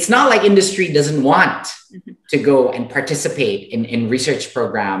it's not like industry doesn't want to go and participate in research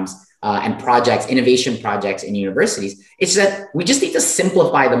programs and projects, innovation projects in universities. It's that we just need to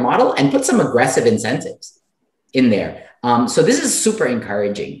simplify the model and put some aggressive incentives in there. So this is super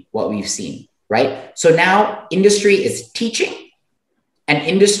encouraging what we've seen, right? So now industry is teaching and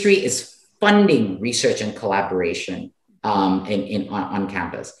industry is funding research and collaboration on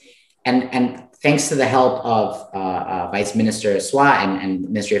campus. And thanks to the help of Vice Minister Swa and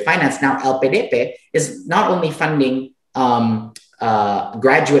Ministry of Finance, now LPDP is not only funding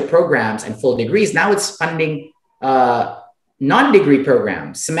graduate programs and full degrees, now it's funding non-degree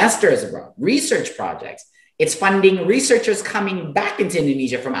programs, semesters abroad, research projects. It's funding researchers coming back into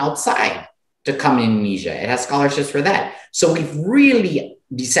Indonesia from outside to come in Indonesia. It has scholarships for that. So we've really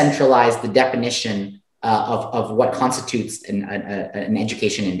decentralized the definition of what constitutes an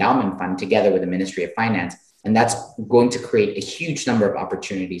education endowment fund together with the Ministry of Finance. And that's going to create a huge number of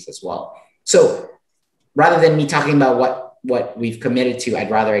opportunities as well. So rather than me talking about what we've committed to, I'd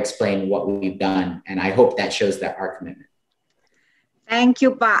rather explain what we've done. And I hope that shows that our commitment. Thank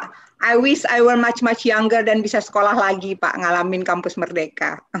you, Pa. I wish I were much younger dan bisa sekolah lagi, Pak, ngalamin kampus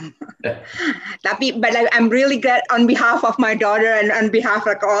merdeka. But I'm really glad on behalf of my daughter and on behalf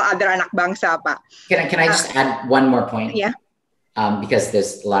of all other anak bangsa, Pak. Can I just add one more point? Yeah. Because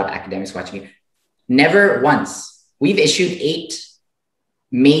there's a lot of academics watching you. Never once. We've issued 8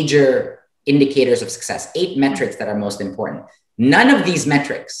 major indicators of success, 8 metrics that are most important. None of these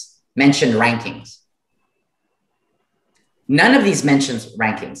metrics mention rankings. None of these mentions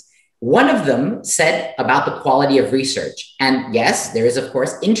rankings. One of them said about the quality of research. And yes, there is, of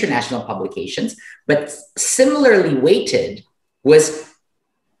course, international publications, but similarly weighted was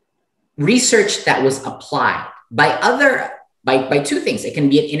research that was applied by 2 things. It can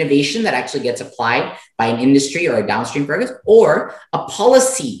be an innovation that actually gets applied by an industry or a downstream program, or a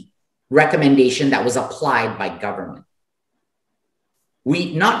policy recommendation that was applied by government.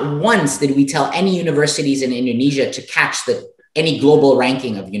 Not once did we tell any universities in Indonesia to catch any global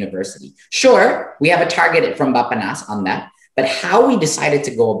ranking of university. Sure, we have a target from Bapenas on that, but how we decided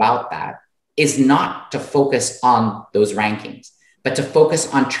to go about that is not to focus on those rankings, but to focus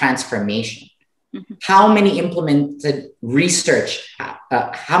on transformation. How many implemented research,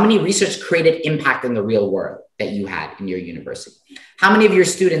 how many research created impact in the real world that you had in your university? How many of your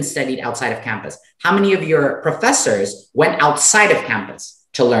students studied outside of campus? How many of your professors went outside of campus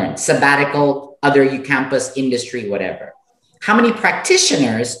to learn? Sabbatical, other campus, industry, whatever. How many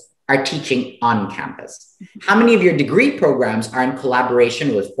practitioners are teaching on campus? How many of your degree programs are in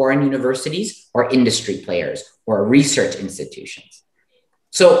collaboration with foreign universities or industry players or research institutions?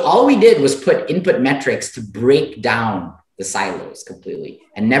 So all we did was put input metrics to break down the silos completely.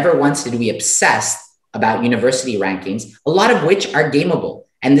 And never once did we obsess about university rankings, a lot of which are gameable.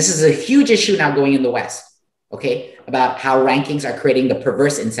 And this is a huge issue now going in the West, okay, about how rankings are creating the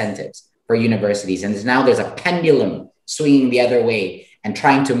perverse incentives for universities. And now there's a pendulum swinging the other way and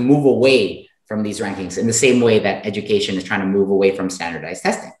trying to move away from these rankings in the same way that education is trying to move away from standardized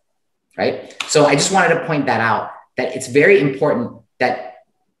testing, right? So I just wanted to point that out, that it's very important that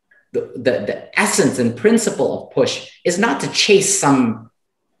the essence and principle of PUSH is not to chase some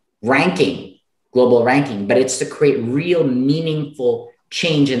ranking, global ranking, but it's to create real meaningful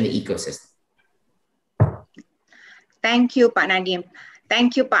change in the ecosystem. Thank you, Pak Nadiem.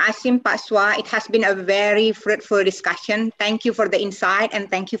 Thank you, Pak Asim, Pak Sua. It has been a very fruitful discussion. Thank you for the insight and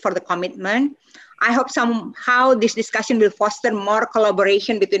thank you for the commitment. I hope somehow this discussion will foster more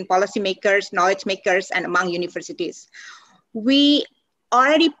collaboration between policymakers, knowledge makers, and among universities. We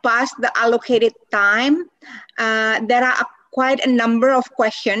already passed the allocated time. There are quite a number of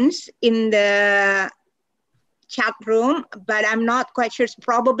questions in the chat room, but I'm not quite sure.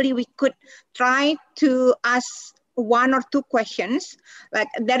 Probably we could try to ask 1 or 2 questions. Like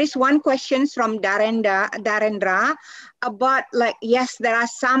there is one question from Darendra about yes, there are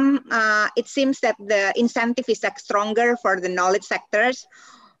some, it seems that the incentive is stronger for the knowledge sectors.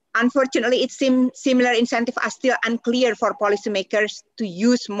 Unfortunately, it seems similar incentives are still unclear for policymakers to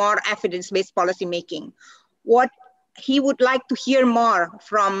use more evidence-based policy making. What he would like to hear more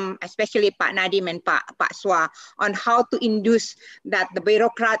from, especially Pak Nadiem and Pak Sua, on how to induce that the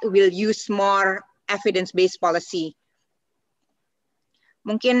bureaucrat will use more evidence-based policy.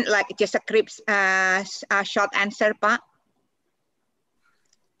 Mungkin just a crisp, short answer, Pak.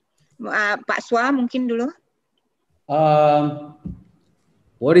 Pak Sua, mungkin dulu.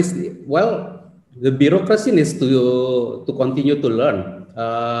 The bureaucracy needs to continue to learn.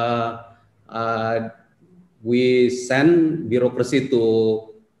 We send bureaucracy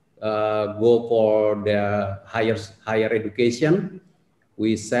to go for the higher education.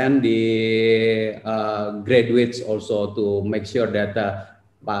 We send the graduates also to make sure that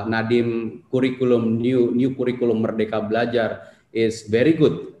Pak Nadiem new curriculum Merdeka Belajar is very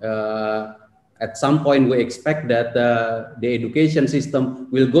good. At some point, we expect that the education system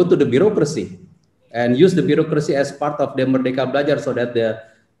will go to the bureaucracy and use the bureaucracy as part of the Merdeka Belajar so that the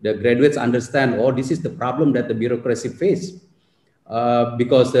graduates understand, oh, this is the problem that the bureaucracy face.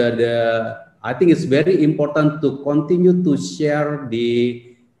 Because I think it's very important to continue to share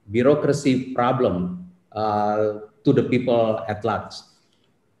the bureaucracy problem to the people at large.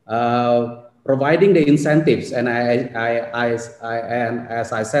 Providing the incentives, and as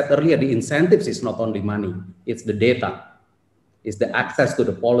I said earlier, the incentives is not only money, it's the data, it's the access to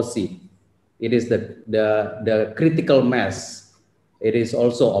the policy, it is the critical mass. It is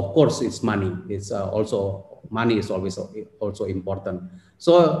also, of course, it's money. It's also money is always also important.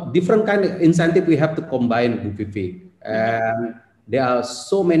 So different kind of incentive we have to combine with Vivi. And there are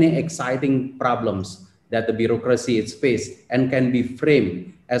so many exciting problems that the bureaucracy is faced and can be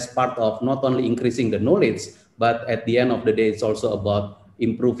framed as part of not only increasing the knowledge, but at the end of the day, it's also about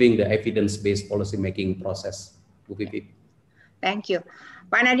improving the evidence-based policy-making process. Bu Vivi. Thank you.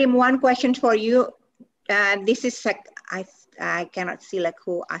 Pak Nadiem, one question for you. This is like, I cannot see like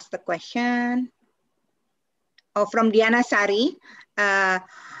who asked the question. Oh, from Diana Sari. Do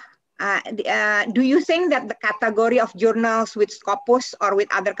you think that the category of journals with Scopus or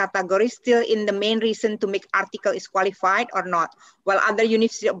with other categories still in the main reason to make article is qualified or not, while other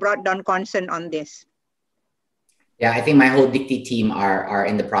universities brought down concern on this? Yeah, I think my whole Dicti team are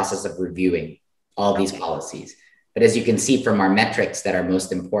in the process of reviewing all these policies. But as you can see from our metrics that are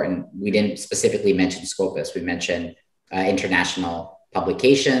most important, we didn't specifically mention Scopus. We mentioned international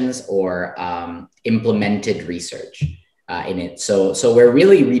publications or implemented research in it. So we're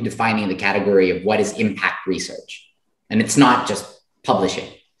really redefining the category of what is impact research. And it's not just publishing.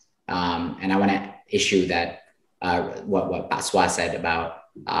 And I want to issue that what Pak Swa said about,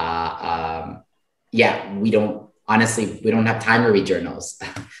 honestly, we don't have time to read journals.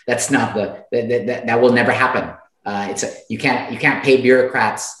 That's not that will never happen. You can't pay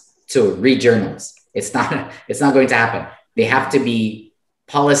bureaucrats to read journals. It's not going to happen. They have to be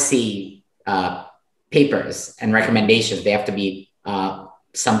policy papers and recommendations. They have to be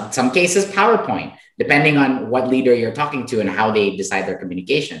some cases PowerPoint, depending on what leader you're talking to and how they decide their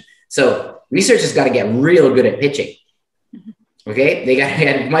communication. So research has got to get real good at pitching. Okay, they got to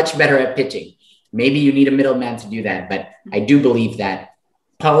get much better at pitching. Maybe you need a middleman to do that, but I do believe that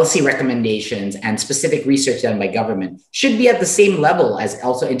policy recommendations and specific research done by government should be at the same level as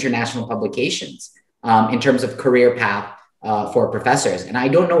also international publications in terms of career path for professors. And I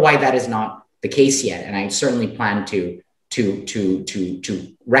don't know why that is not the case yet. And I certainly plan to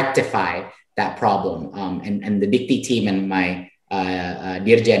rectify that problem. And the Dikti team and my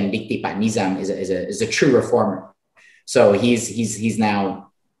Dirjen Dikti Pak Nizam is a true reformer. So he's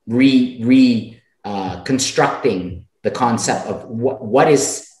now constructing the concept of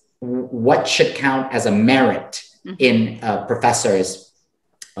what should count as a merit in a professor's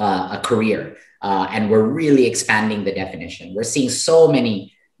a career. And we're really expanding the definition. We're seeing so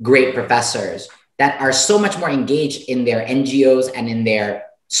many great professors that are so much more engaged in their NGOs and in their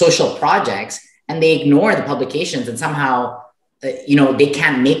social projects, and they ignore the publications, and somehow, they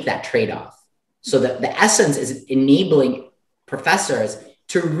can't make that trade-off. So the essence is enabling professors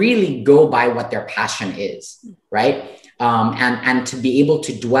to really go by what their passion is, right? And to be able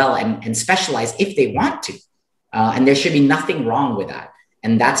to dwell and specialize if they want to. And there should be nothing wrong with that.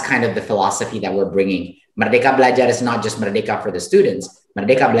 And that's kind of the philosophy that we're bringing. Merdeka Belajar is not just Merdeka for the students.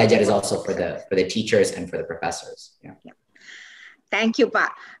 Merdeka Belajar is also for the teachers and for the professors. Yeah. Thank you,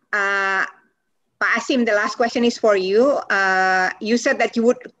 Pak. Pak Asim, the last question is for you. You said that you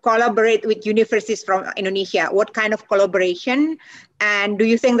would collaborate with universities from Indonesia. What kind of collaboration? And do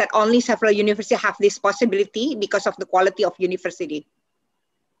you think that only several universities have this possibility because of the quality of university?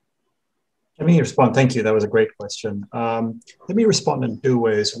 Let me respond. Thank you. That was a great question. Let me respond in two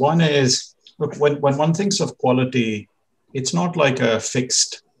ways. One is, look, when one thinks of quality, it's not like a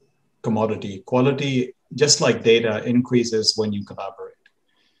fixed commodity. Quality, just like data, increases when you collaborate.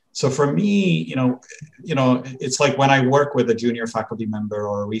 So for me, it's like when I work with a junior faculty member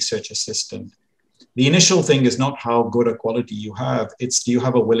or a research assistant, the initial thing is not how good a quality you have. It's, do you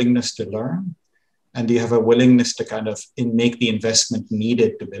have a willingness to learn? And do you have a willingness to kind of make the investment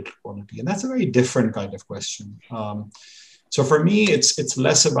needed to build quality? And that's a very different kind of question. So for me, it's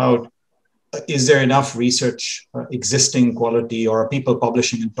less about, is there enough research, existing quality, or are people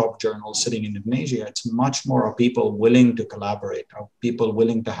publishing in top journals sitting in Indonesia? It's much more, are people willing to collaborate? Are people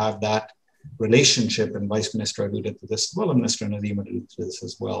willing to have that relationship? And Vice Minister alluded to this as well, and Minister Nadiem alluded to this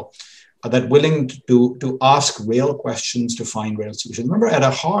as well. That willing to ask real questions to find real solutions. Remember, at a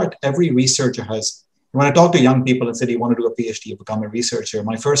heart, every researcher has, when I talk to young people and say, do you want to do a PhD or become a researcher?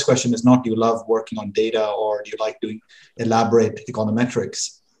 My first question is not, do you love working on data, or do you like doing elaborate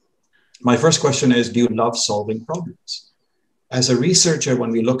econometrics? My first question is, do you love solving problems? As a researcher,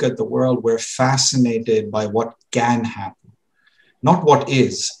 when we look at the world, we're fascinated by what can happen, not what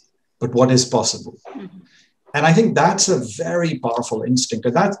is, but what is possible. And I think that's a very powerful instinct.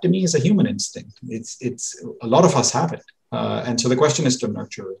 And that, to me, is a human instinct. It's a lot of us have it. And so the question is to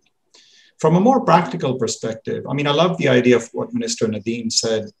nurture it. From a more practical perspective, I mean, I love the idea of what Minister Nadiem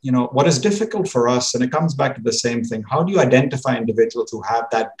said. What is difficult for us, and it comes back to the same thing, how do you identify individuals who have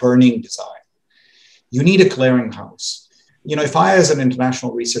that burning desire? You need a clearinghouse. If I, as an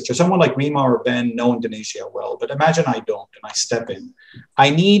international researcher, someone like Rima or Ben know Indonesia well, but imagine I don't and I step in.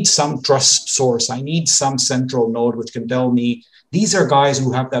 I need some trust source. I need some central node which can tell me, these are guys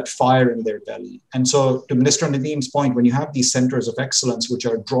who have that fire in their belly. And so to Minister Nadiem's point, when you have these centers of excellence which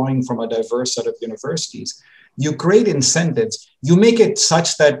are drawing from a diverse set of universities, You create incentives. You make it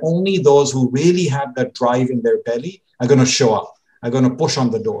such that only those who really have that drive in their belly are going to show up, are going to push on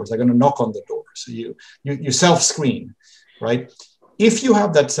the doors, are going to knock on the doors. So you self-screen, right? If you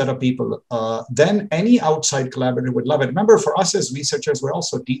have that set of people, then any outside collaborator would love it. Remember, for us as researchers, we're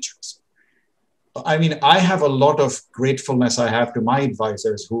also teachers. I mean, I have a lot of gratefulness I have to my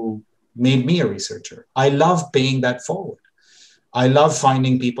advisors who made me a researcher. I love paying that forward. I love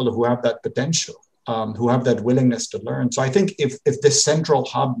finding people who have that potential, who have that willingness to learn. So I think if this central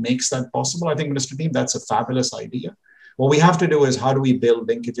hub makes that possible, I think, Minister Nadiem, that's a fabulous idea. What we have to do is how do we build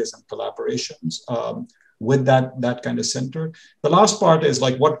linkages and collaborations with that kind of center? The last part is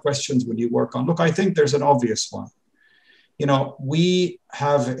like, what questions would you work on? Look, I think there's an obvious one. You know, we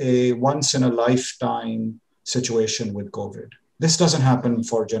have a once in a lifetime situation with COVID. This doesn't happen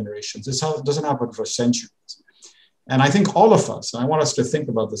for generations. This doesn't happen for centuries. And I think all of us, and I want us to think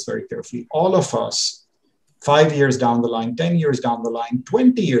about this very carefully, all of us, 5 years down the line, 10 years down the line,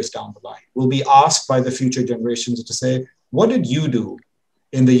 20 years down the line, will be asked by the future generations to say, what did you do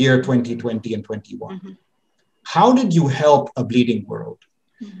in the year 2020 and 21? Mm-hmm. How did you help a bleeding world?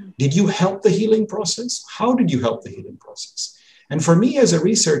 Mm-hmm. Did you help the healing process? How did you help the healing process? And for me as a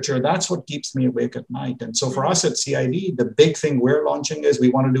researcher, that's what keeps me awake at night. And so for us at CID, the big thing we're launching is we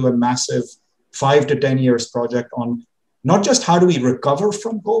want to do a massive 5 to 10 years project on not just how do we recover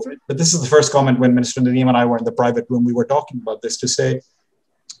from COVID, but this is the first comment when Minister Nadiem and I were in the private room, we were talking about this, to say,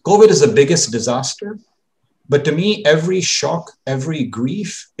 COVID is the biggest disaster. But to me, every shock, every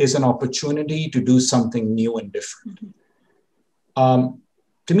grief is an opportunity to do something new and different.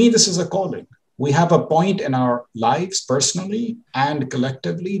 To me, this is a calling. We have a point in our lives personally and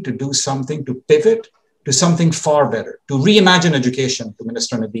collectively to do something, to pivot to something far better, to reimagine education, to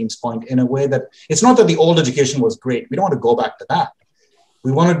Minister Nadiem's point, in a way that it's not that the old education was great. We don't want to go back to that.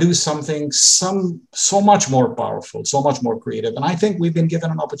 We want to do something so much more powerful, so much more creative. And I think we've been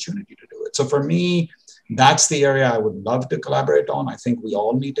given an opportunity to do it. So for me, that's the area I would love to collaborate on. I think we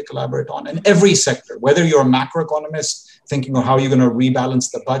all need to collaborate on in every sector, whether you're a macroeconomist thinking of how you're going to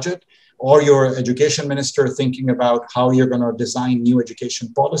rebalance the budget, or you're an education minister thinking about how you're going to design new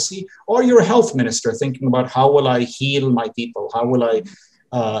education policy, or you're a health minister thinking about how will I heal my people? How will I,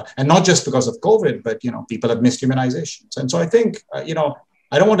 and not just because of COVID, but, you know, people have missed immunizations. And so I think, you know,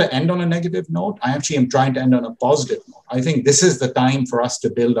 I don't want to end on a negative note. I actually am trying to end on a positive note. I think this is the time for us to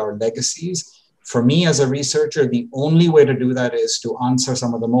build our legacies. For me as a researcher, the only way to do that is to answer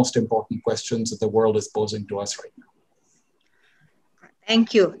some of the most important questions that the world is posing to us right now.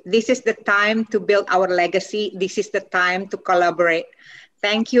 Thank you. This is the time to build our legacy. This is the time to collaborate.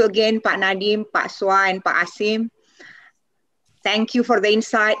 Thank you again, Pak Nadiem, Pak Sua, and Pak Asim. Thank you for the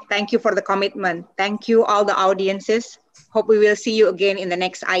insight. Thank you for the commitment. Thank you, all the audiences. Hope we will see you again in the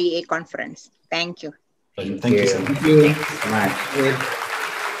next IEA conference. Thank you. Thank you. you so much.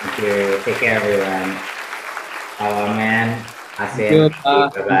 Thank you. Take care, everyone. Man. Asim.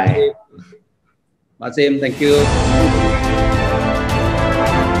 Bye-bye. Asim, thank you.